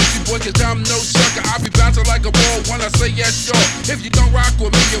trade the Beastie Boy cause I'm no sucker. I'll be bouncing like a ball when I say yes, sure. If you don't rock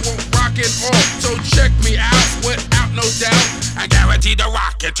with me, you won't rock it all. So check me out without no doubt. I guarantee the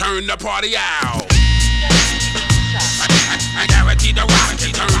rock and turn the party out. I guarantee the rock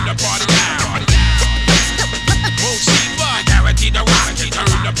and turn the party out. I guarantee the rock and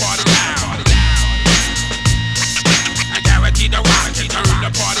turn the party out. I guarantee the rock and turn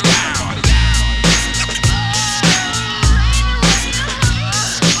the party out.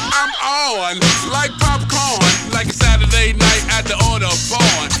 I'm on like popcorn, like a Saturday night at the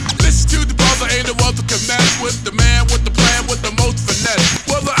Autobahn. Listen to the brother, ain't no other can mess with the man with the plan with the most finesse.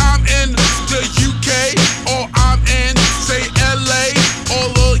 Whether I'm in the UK or I'm in, say LA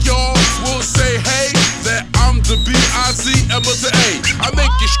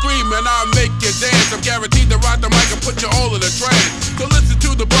put you all in a trance. So listen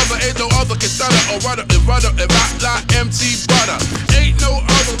to the brother, ain't no other can stutter or rudder and rudder and rock like MC Butter. Ain't no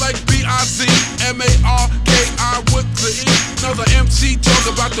other like B-I-Z-M-A-R-K-I with the E. Another MC talk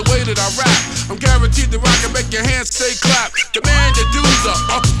about the way that I rap. I'm guaranteed to rock and make your hands say clap. Demand the dudes up,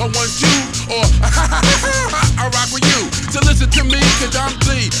 I want you, or I rock with you. So listen to me, cause I'm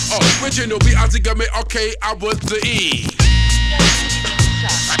the original B-I-Z-M-A-R-K-I with the E.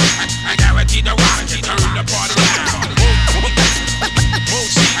 I guarantee the rock, they turn the party loud.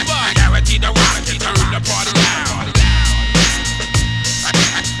 I guarantee the rock, they turn the party loud.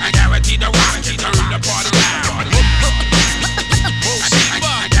 I guarantee the rock, they turn the party loud.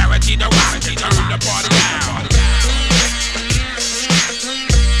 I guarantee the rock, they turn the party loud.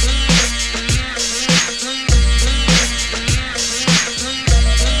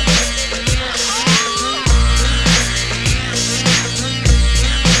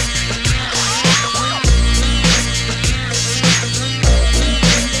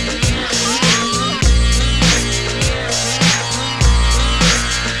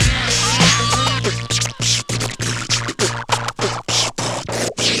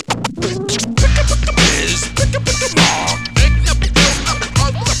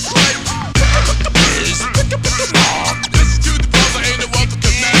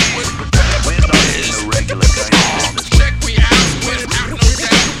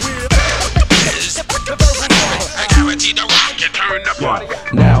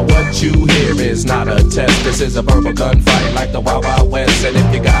 Now what you hear is not a test. This is a verbal gunfight like the Wild Wild West. And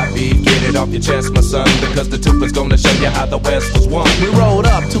if you got beef, get it off your chest, my son, because the tooth is gonna show you how the West was won. We rolled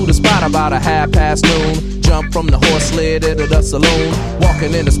up to the spot about noon. Jumped from the horse sled into the saloon.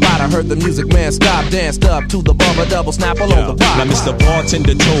 Walking in the spot, I heard the music man stop. Danced up to the bumper double snap all over the Now Mr.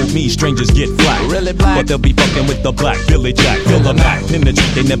 Bartender told me strangers get flat. Really black? But they'll be fucking with the black Billy Jack. Fill the Mac,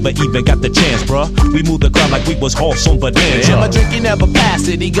 penetrate, they never even got the chance, bruh. We moved the crowd like we was horse on Bonanza. And my drink, he never passed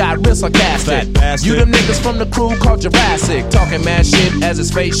it, he got real sarcastic. Fat bastard. You them niggas from the crew called Jurassic. Talking mad shit as his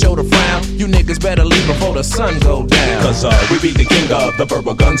face showed a frown. You niggas better leave before the sun go down. Cause we be the king of the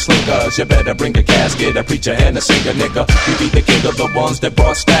verbal gunslingers. You better bring a casket, a preacher and a singer, nigga. We be the king of the ones that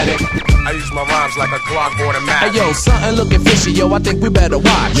brought static. I use my rhymes like a Glock automatic. Hey yo, something looking fishy, yo, I think we better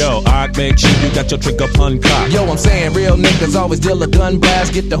watch. Yo, I make sure you got your trigger uncocked. Yo, I'm saying real niggas always deal a gun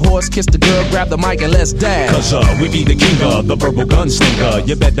blast. Get the horse, kiss the girl, grab the mic and let's dash. Cause we be the king of the verbal gunslinger.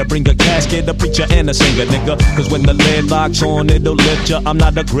 You better bring a casket, a preacher and a singer, nigga. Cause when the lead locks on, it'll lift ya. I'm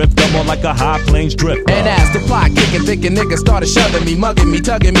not a grifter, more like a high plains drifter. And as the plot kicking, thinking niggas started shoving me, mugging me,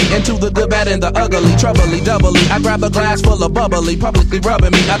 tugging me into the good, bad, and the ugly, troubly, doubly. I grab a glass full of bubbly, publicly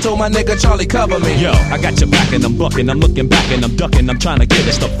rubbing me. I told my nigga Charlie cover me. Yo, I got your back and I'm bucking, I'm looking back and I'm ducking. I'm trying to get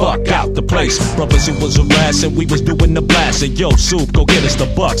us the fuck out the place. Brothers who was harassing, we was doing the blasting. Yo, Soup, go get us the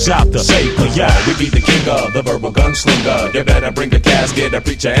bucks out the safe. Yeah, we be the king of the verbal gunslinger. You better bring a casket, a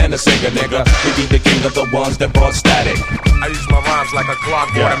preacher and a singer, nigga. We be the king of the ones that brought static. I use my rhymes like a Glock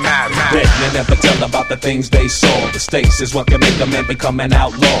automatic. Dead men never tell about the things they saw. The stakes is what can make a man become an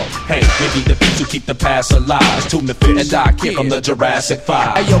outlaw. Hey, we be the peeps who keep the past alive. Tune the fish and die kid from the Jurassic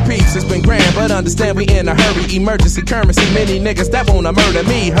 5. Hey yo, peeps, it's been grand, but understand we in a hurry. Emergency currency, many niggas that wanna murder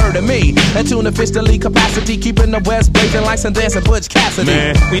me, heard of me. And tune the fish to lead capacity, keeping the West blazing like some dancing Butch Cassidy.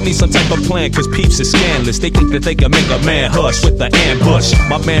 Man, we need some type of plan, cause peeps is scandalous. They think that they can make a man hush with the ambush.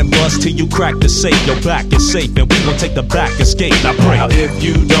 My man bust till you crack the safe. Your back is safe and we gon' take the back escape. Now pray. Now if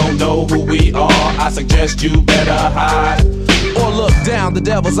you don't know who we are, I suggest you better hide. Or look down the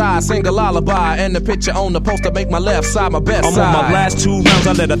devil's eye, sing a lullaby, and the picture on the poster make my left side my best I'm side. on my last 2 rounds,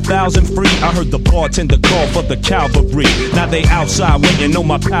 I let 1,000 free. I heard the bartender call for the cavalry. Now they outside waiting on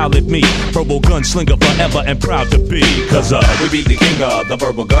my pallet me. Verbal gunslinger forever and proud to be. Cause we be the king of the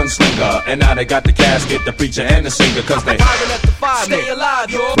verbal gunslinger. And now they got the casket, the preacher and the singer. Cause they stay alive,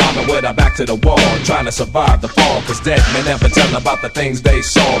 yo. Rhyming with our back to the wall, trying to survive the fall. Cause dead men never tell about the things they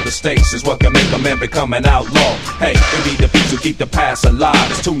saw. The stakes is what can make a man become an outlaw. Hey, we be the peeps who keep the past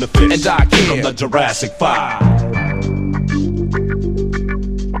alive. It's Tune the Fish and Doc here from the Jurassic 5.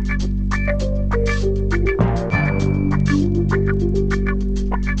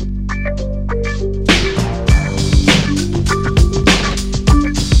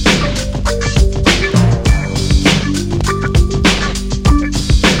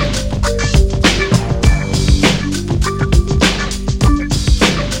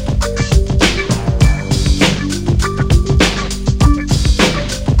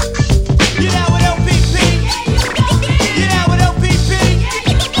 Get out with LPP.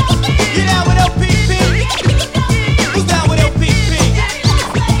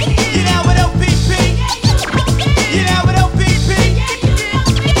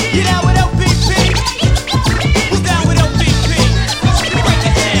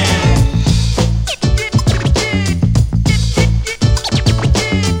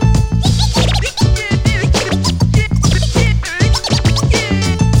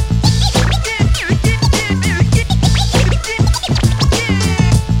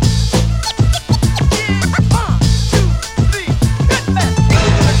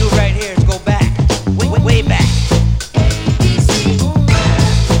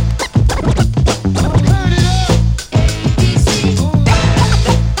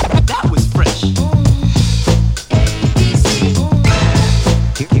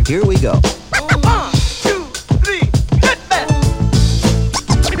 Here we go.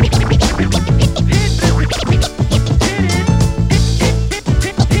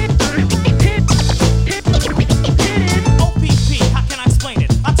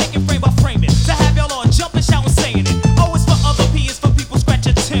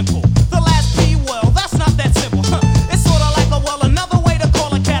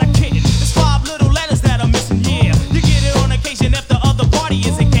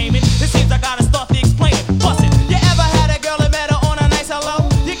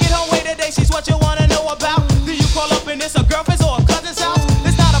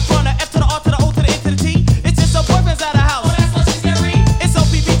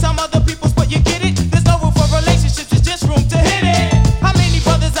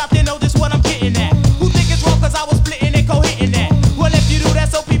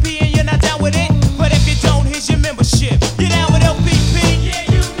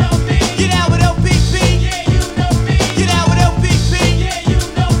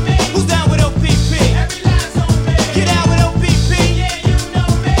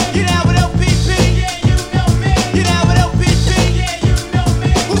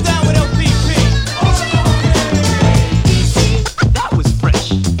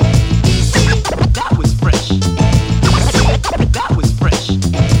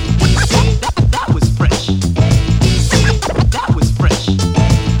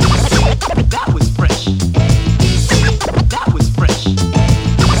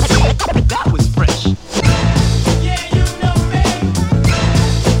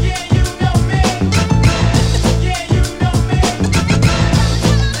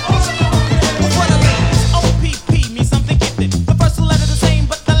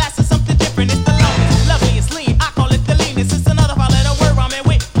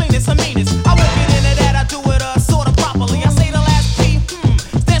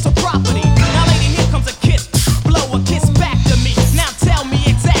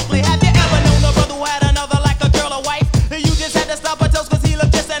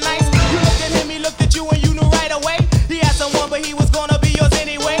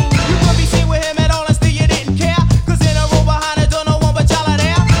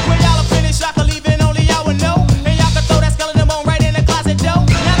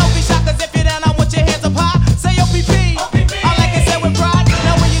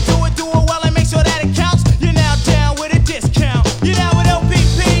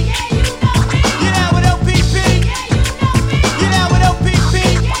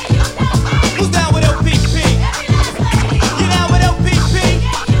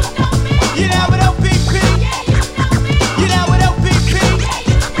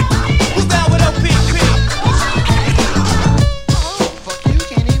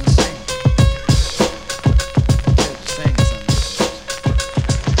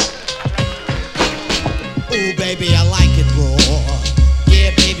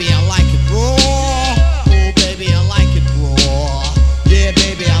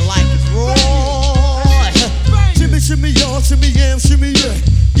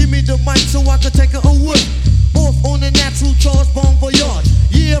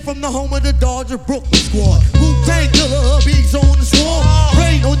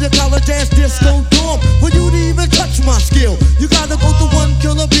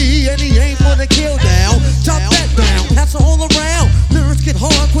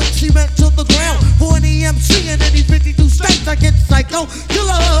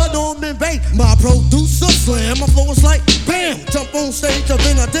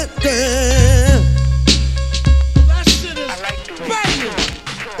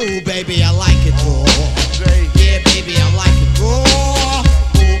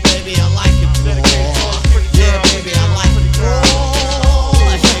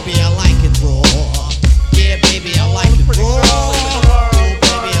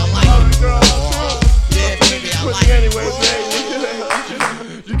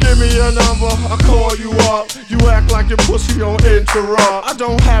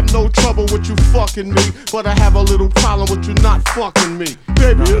 But I have a little problem with you not fucking me.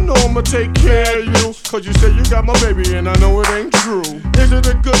 Baby, you know I'ma take care of you. Cause you say you got my baby and I know it ain't true. Is it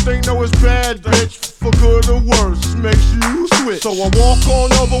a good thing? No, it's bad, bitch. For good or worse, makes you switch. So I walk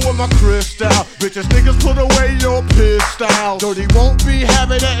on over with my crystal. Bitches, niggas, put away your pistol. Dirty won't be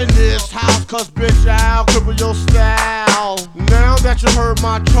having that in this house. Cause bitch, I'll cripple your style. Now that you heard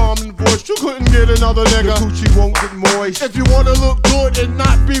my charming voice, you couldn't get another nigga. The coochie won't get moist. If you wanna look good and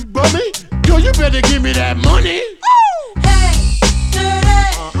not be bummy, yo, you better give me that money. Hey, dirty.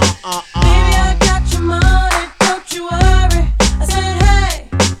 Baby, I got your money, don't you worry. I said, hey,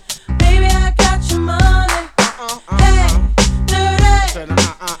 baby, I got your money. Hey,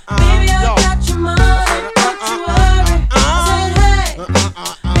 dirty.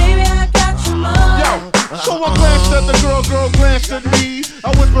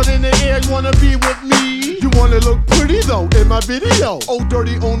 Old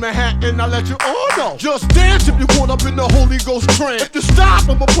Dirty on Manhattan, I let you all know. Just dance if you caught up in the Holy Ghost trance. If you stop,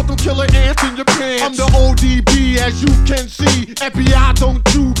 I'ma put them killer ants in your pants. I'm the ODB, as you can see. FBI, don't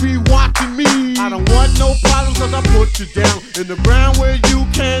you be watching me. I don't want no problems, cause I put you down in the ground where you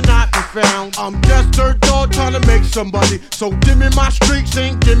cannot be found. I'm just dirt dog trying to make somebody. So give me my streaks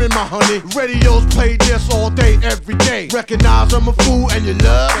and give me my honey. Radios play this all day, every day. Recognize I'm a fool and you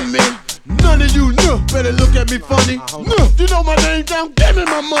love me. None of you better look at me funny. You know my name now, give me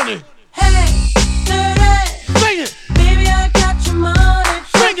my money. Hey, dirty. Sing it. Baby, I got your money.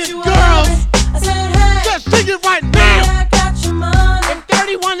 Sing it, girls. I said, hey. Just sing it right now. Baby, I got your money. If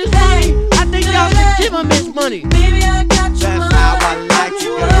 31 is money, I think y'all should give him his money. Baby, I got your money. That's how I like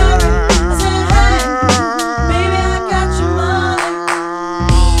you, girl. I said, hey. Baby, I got your money.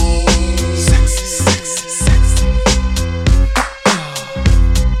 Sexy, sexy, sexy.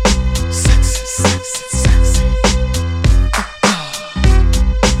 Sexy, sexy, sexy.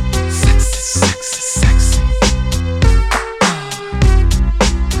 Sexy, sexy, sexy.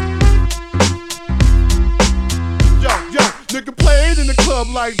 Yo, nigga played in the club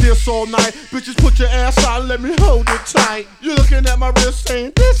like this all night. Bitches put your ass out and let me hold it tight. You looking at my wrist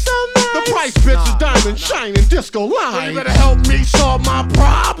saying, this so nice. The price, bitch, is diamond shining disco line. Well, you better help me solve my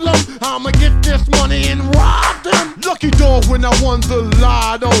problem. I'ma get this money and rob them. Lucky dog when I won the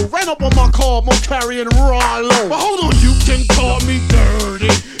lotto. Ran up on my car, I'm carrying Rollo. But hold on, you can call me dirty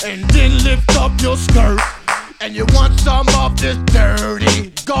and then lift up your skirt. And you want some of this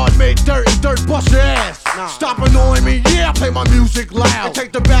dirty? God made dirt and dirt bust your ass. Stop annoying me, yeah, I play my music loud. And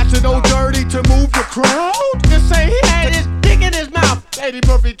take the bastard old dirty to move the crowd. Just say he had his dick in his mouth. Eddie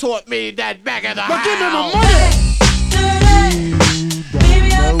Murphy taught me that back of the house. But give me my money. Hey, dirty.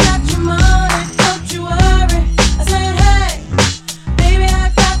 Baby, I got your money. Don't you worry. I said, hey. Baby,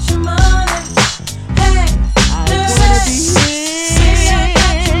 I got your money. Hey, dirty. Baby, I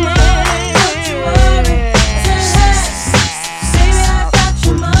got your money. Don't you worry.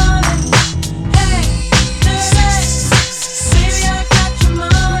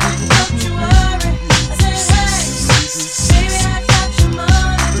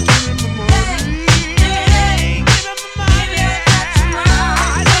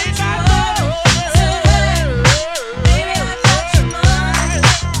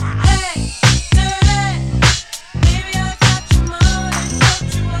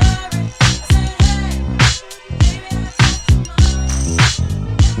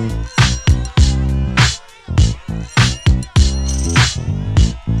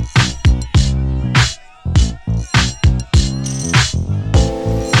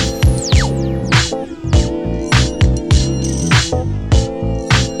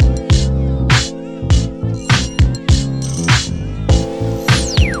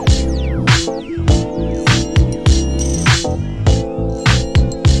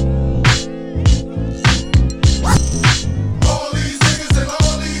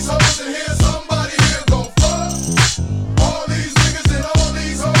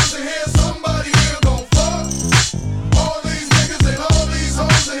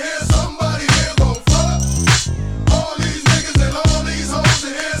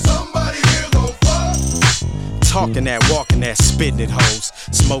 Talking that, walking that, spitting it, hoes.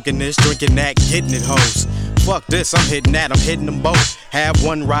 Smoking this, drinking that, getting it, hoes. Fuck this, I'm hitting that, I'm hitting them both. Have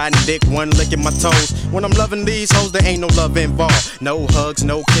one riding dick, one licking my toes. When I'm loving these hoes, there ain't no love involved. No hugs,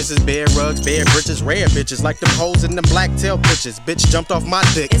 no kisses, bare rugs, bare britches, rare bitches. Like them hoes in them black tail bitches. Bitch jumped off my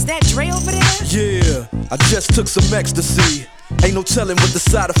dick. Is that Dre over there? Yeah, I just took some ecstasy. Ain't no telling what the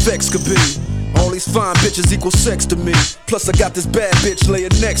side effects could be. All these fine bitches equal sex to me. Plus I got this bad bitch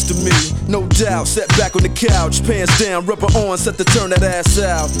laying next to me. No doubt, sat back on the couch, pants down, rubber on, set to turn that ass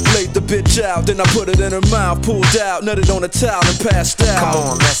out. Laid the bitch out, then I put it in her mouth, pulled out, nutted on a towel and passed out. Come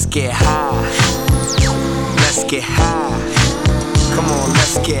on, let's get high. Let's get high. Come on,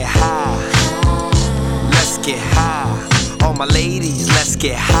 let's get high. Let's get high. All my ladies, let's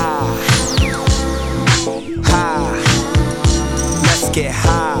get high. High. Let's get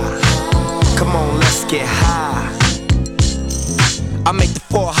high. Come on, let's get high. I make the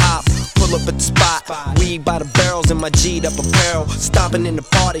 4 hop, pull up at the spot. Weed by the barrels in my G'd up apparel. Stomping in the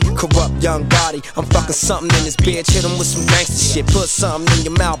party, corrupt young body. I'm fucking something in this bitch, hit him with some gangsta shit. Put something in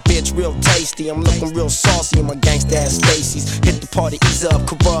your mouth, bitch, real tasty. I'm looking real saucy in my gangsta ass Stacy's. Hit the party, ease up,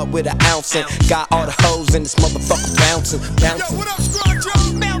 corrupt with an ounce. And got all the hoes in this motherfucker bouncing, bouncing. Yo, what up, Scrunch?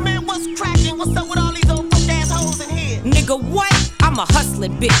 Man, what's cracking? What's up with all these old fuck ass hoes in here? Nigga, what? I'm a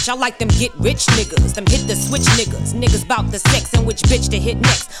hustling bitch. I like them get rich niggas, them hit the switch niggas. Niggas bout the sex and which bitch to hit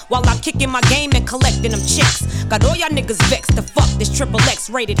next. While I'm kicking my game and collecting them chicks. Got all y'all niggas vexed to fuck this triple X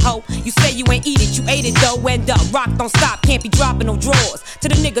rated hoe. You say you ain't eat it, you ate it though. And rock don't stop, can't be dropping no drawers. To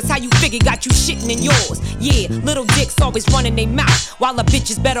the niggas, how you figure got you shitting in yours. Yeah, little dicks always running they mouth. While a bitch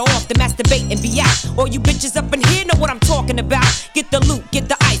is better off to masturbate and be out. All you bitches up in here know what I'm talking about. Get the loot, get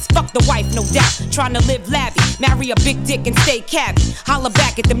the ice, fuck the wife, no doubt. Trying to live labby, marry a big dick and stay cabby. Holla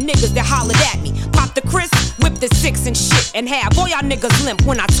back at them niggas that hollered at me. Pop the Chris, whip the 6 and shit. And have all y'all niggas limp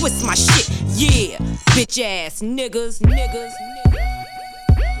when I twist my shit. Yeah, bitch ass niggas.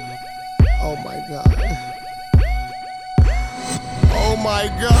 Oh my God. Oh my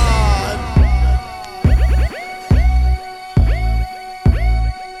God.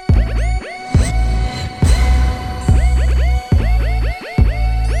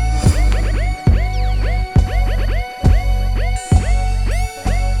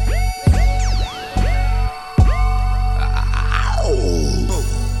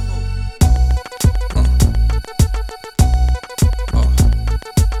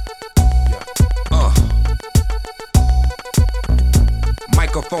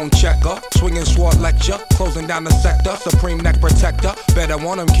 Microphone checker, swinging sword lecture, closing down the sector, supreme neck protector. Better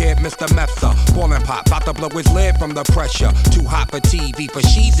want him, kid, Mr. Mepsa. Ballin' pop, bout to blow his lid from the pressure. Too hot for TV, for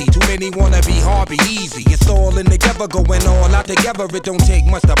cheesy. Too many wanna be hard, be easy. It's all in together, going all out together. It don't take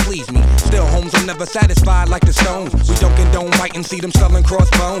much to please me. Still, homes are never satisfied like the Stones. We don't condone fighting, see them selling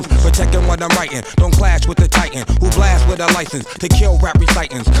crossbones. Protecting what I'm writing, don't clash with the Titan who blast with a license to kill rap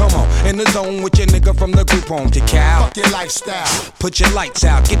recitants. Come on, in the zone with your nigga from the group home to Cal. Fuck your lifestyle. Put your lights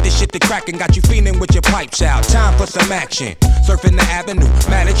out, get this shit to crackin', got you feeling with your pipes out. Time for some action. Surfing the avenue,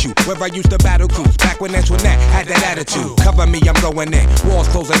 mad at you, where I used to battle cruise. Back when Antoinette had that attitude. Cover me, I'm going in. Walls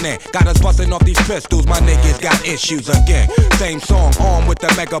closing in. Got us busting off these pistols. My niggas got issues again. Same song, armed with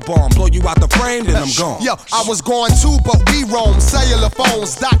the mega bomb. Blow you out the frame, then I'm gone. Yo, I was going too, but we roam. Cellular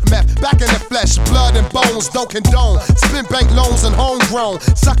phones, doc meth, back in the flesh, blood and bones, don't condone. Spin bank loans and homegrown.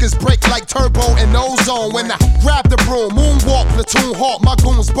 Suckers break like turbo and ozone. When I grab the broom, moonwalk, platoon hawk, my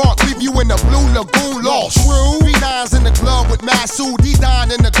goons bark, leave you in the blue lagoon lost. True. B9's in the club with Masu,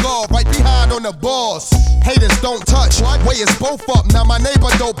 D9 in the glove, right behind on the boss. Haters don't touch, way is both up. Now my neighbor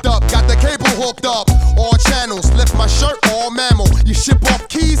doped up, got the cable hooked up. All channels, lift my shirt, all mammal. You ship off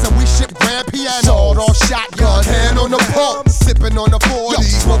keys and we ship grand piano. Sawed off shotgun, hand on the pump, sipping on the 40,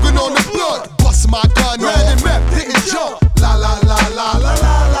 smoking on the blood. Bust my gun, red and meth, didn't jump. La la la la la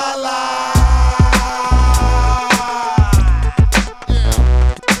la la la. Yeah,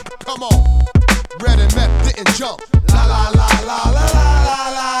 come on. Red and meth didn't jump. La la la la la la la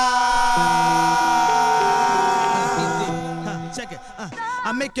la. Check it.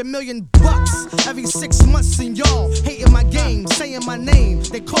 I make $1 million every 6 months, and y'all hating my game, saying my name.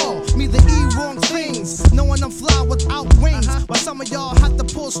 They call me the E wrong things, knowing I'm fly without wings. While some of y'all have to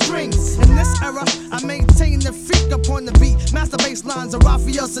pull strings. In this era, I maintain the freak up on the beat. Master bass lines of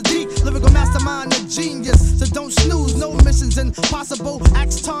Raphael Sadiq, lyrical mastermind, a genius. So don't snooze, no missions impossible.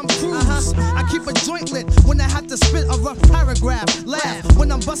 Ask Tom Cruise. I keep a joint lit when I have to spit a rough paragraph. Laugh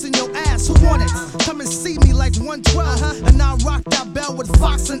when I'm busting your ass. Who want it? Come and see me like 112, and I rock that bell with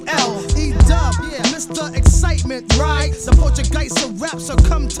Fox and L. E-Dub, Mr. Excitement, right? The Portuguese of rap, so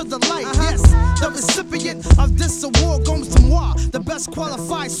come to the light. Yes, the recipient of this award goes to moi, the best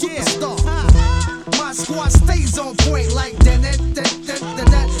qualified superstar. My squad stays on point like that.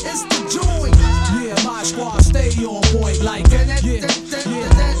 It's the joint. Yeah, my squad stay on point like that. It's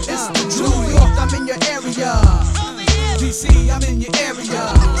the joint. New York, I'm in your area. DC, I'm in your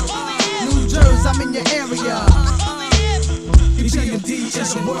area. New Jersey, I'm in your area. PMD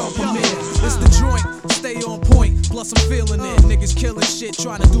is a world premiere. It's the joint, stay on point. Plus I'm feeling it. Niggas killing shit,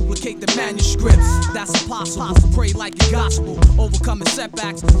 trying to duplicate the manuscripts. That's impossible. Pray like your gospel. Overcoming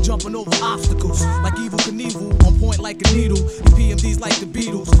setbacks, jumping over obstacles. Like Evil Knievel, on point like a needle. The PMD's like the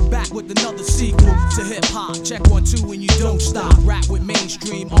Beatles, back with another sequel to hip hop. Check 1, 2 and you don't stop. Rap with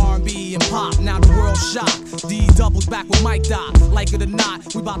mainstream R&B and pop. Now the world's shocked. D doubles back with Mike Doc. Like it or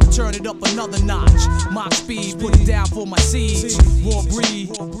not, we about to turn it up another notch. Mach speed, put it down for my seeds. Raw breed,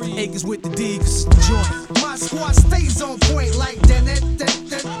 acres with the D, cause it's the joint. My squad stays on point like that.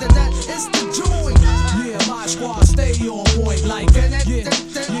 It's the joint. Yeah, my squad stay on point like that.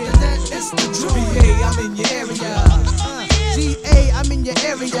 It's the joint. BA, I'm in your area. GA, I'm in your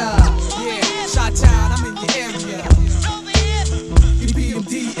area. Yeah, Chi-Town, I'm in your area.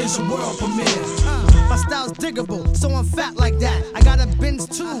 BMD is a world premiere. My style's diggable, so I'm fat like that. I got a Benz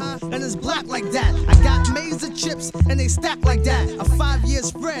too, and it's black like that. I got maize of chips, and they stack like that. A 5-year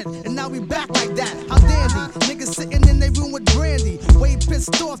spread, and now we back like that. How dandy, niggas sitting in their room with brandy, way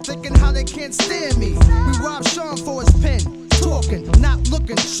pissed off, thinking how they can't stand me. We robbed Sean for his pen, talking, not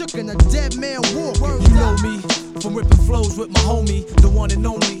looking, shookin', a dead man walking. You know me, from ripping flows with my homie, the one and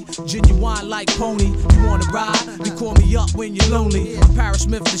only, genuine like pony. You wanna ride? You call me up when you're lonely. Paris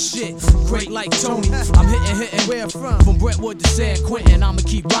Smith the shit, great like Tony. I'm hitting, where from? From Brentwood to San Quentin, I'ma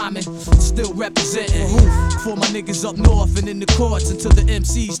keep rhyming, still representing. For my niggas up north and in the courts, until the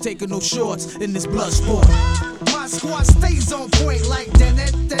MCs taking no shorts in this blood sport. My squad stays on point like that.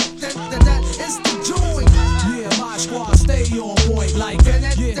 It's the joint. Yeah, my squad stay on point like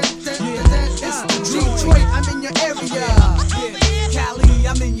that. It's the Detroit, I'm in your area. Cali,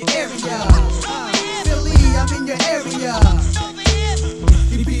 I'm in your area. Philly, I'm in your area.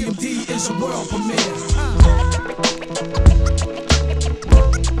 EBMD is a world premiere.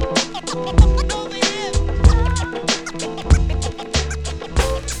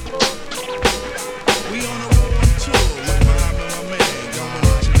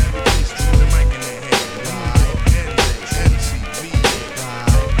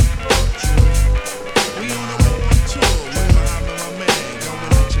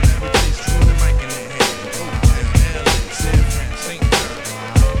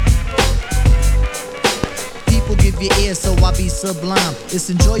 So I be sublime. It's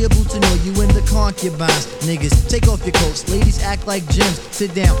enjoyable to know you in the concubines. Niggas, take off your coats. Ladies act like gems.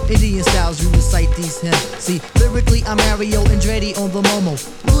 Sit down, Indian styles, you recite these hymns. See, lyrically I'm Mario Andretti on the Momo.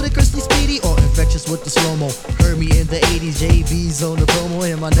 Ludicrously speedy or infectious with the slow-mo. Heard me in the 80s, JB's on the promo.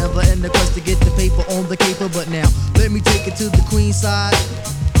 Him, I never end the quest to get the paper on the caper. But now, let me take it to the Queen side.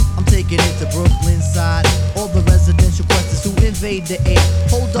 I'm taking it to Brooklyn side. All the residential questions who invade the air.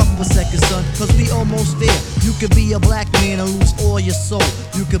 Hold up a second, son, cause we almost there. You could be a black man and lose all your soul.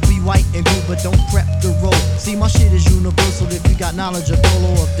 You could be white and good, but don't prep the road. See, my shit is universal if you got knowledge of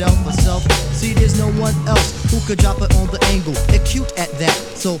Dolo or Del myself. See, there's no one else who could drop it on the angle. Acute at that.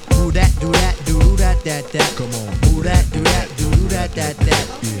 So, do that, do that, do that, that. Come on. Do that, do that, do that, that.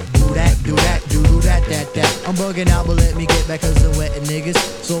 Yeah. Do that, do that, do that, that. I'm bugging out, but let me get back cause I'm wetting niggas.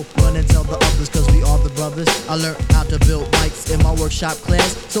 So run and tell the others cause we are the brothers. I learned how to build mics in my workshop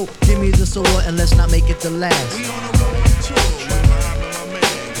class. So give me the sword and let's not make it the last. We on a roll tour with my man,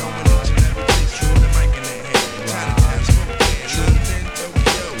 going each and every place, through the mic in their hand. Chinatown, Spokane, London,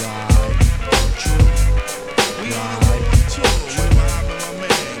 Tokyo. True. We on a roll tour with my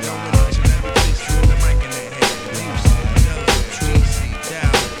man, going each and every place, through the mic in their hand.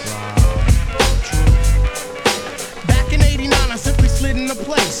 Back in '89, I simply slid into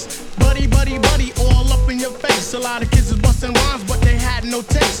place. Buddy, all up in your face. A lot of kids was busting rhymes, but they had no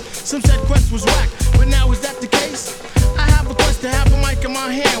taste. Some said Quest was whack, but now is that the case? I have a quest to have a mic in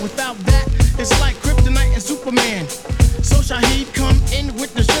my hand. Without that, it's like Kryptonite and Superman. So Shaheed come in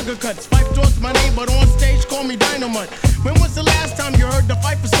with the sugar cuts. Fife towards my name, but on stage call me Dynamite. When was the last time you heard the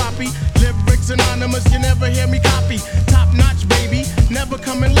fight for sloppy? Lyrics anonymous, you never hear me copy. Top notch, baby, never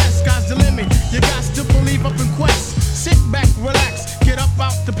coming less. Sky's the limit, you got to believe up in Quest. Sit back, relax, get up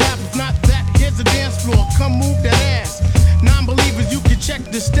out the path. If not that, here's the dance floor, come move that ass. Non-believers, you can check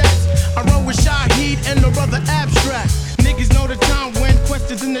the stats. I roll with Shaheed and the brother Abstract. Niggas know the time when Quest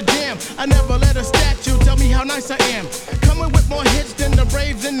is in the jam. I never let a statue tell me how nice I am. Coming with more hits than the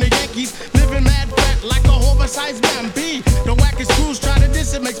Braves and the Yankees. Living mad fat like a oversized man. B, the wackest crews try to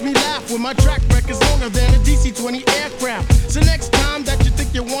diss it, makes me laugh. When my track record's longer than a DC-20 aircraft. So next time that you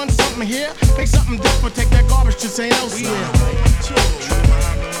think you want something here, make something different, take that garbage to St. Elsewhere.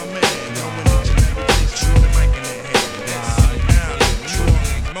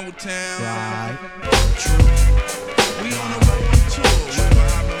 Motown. Right. True.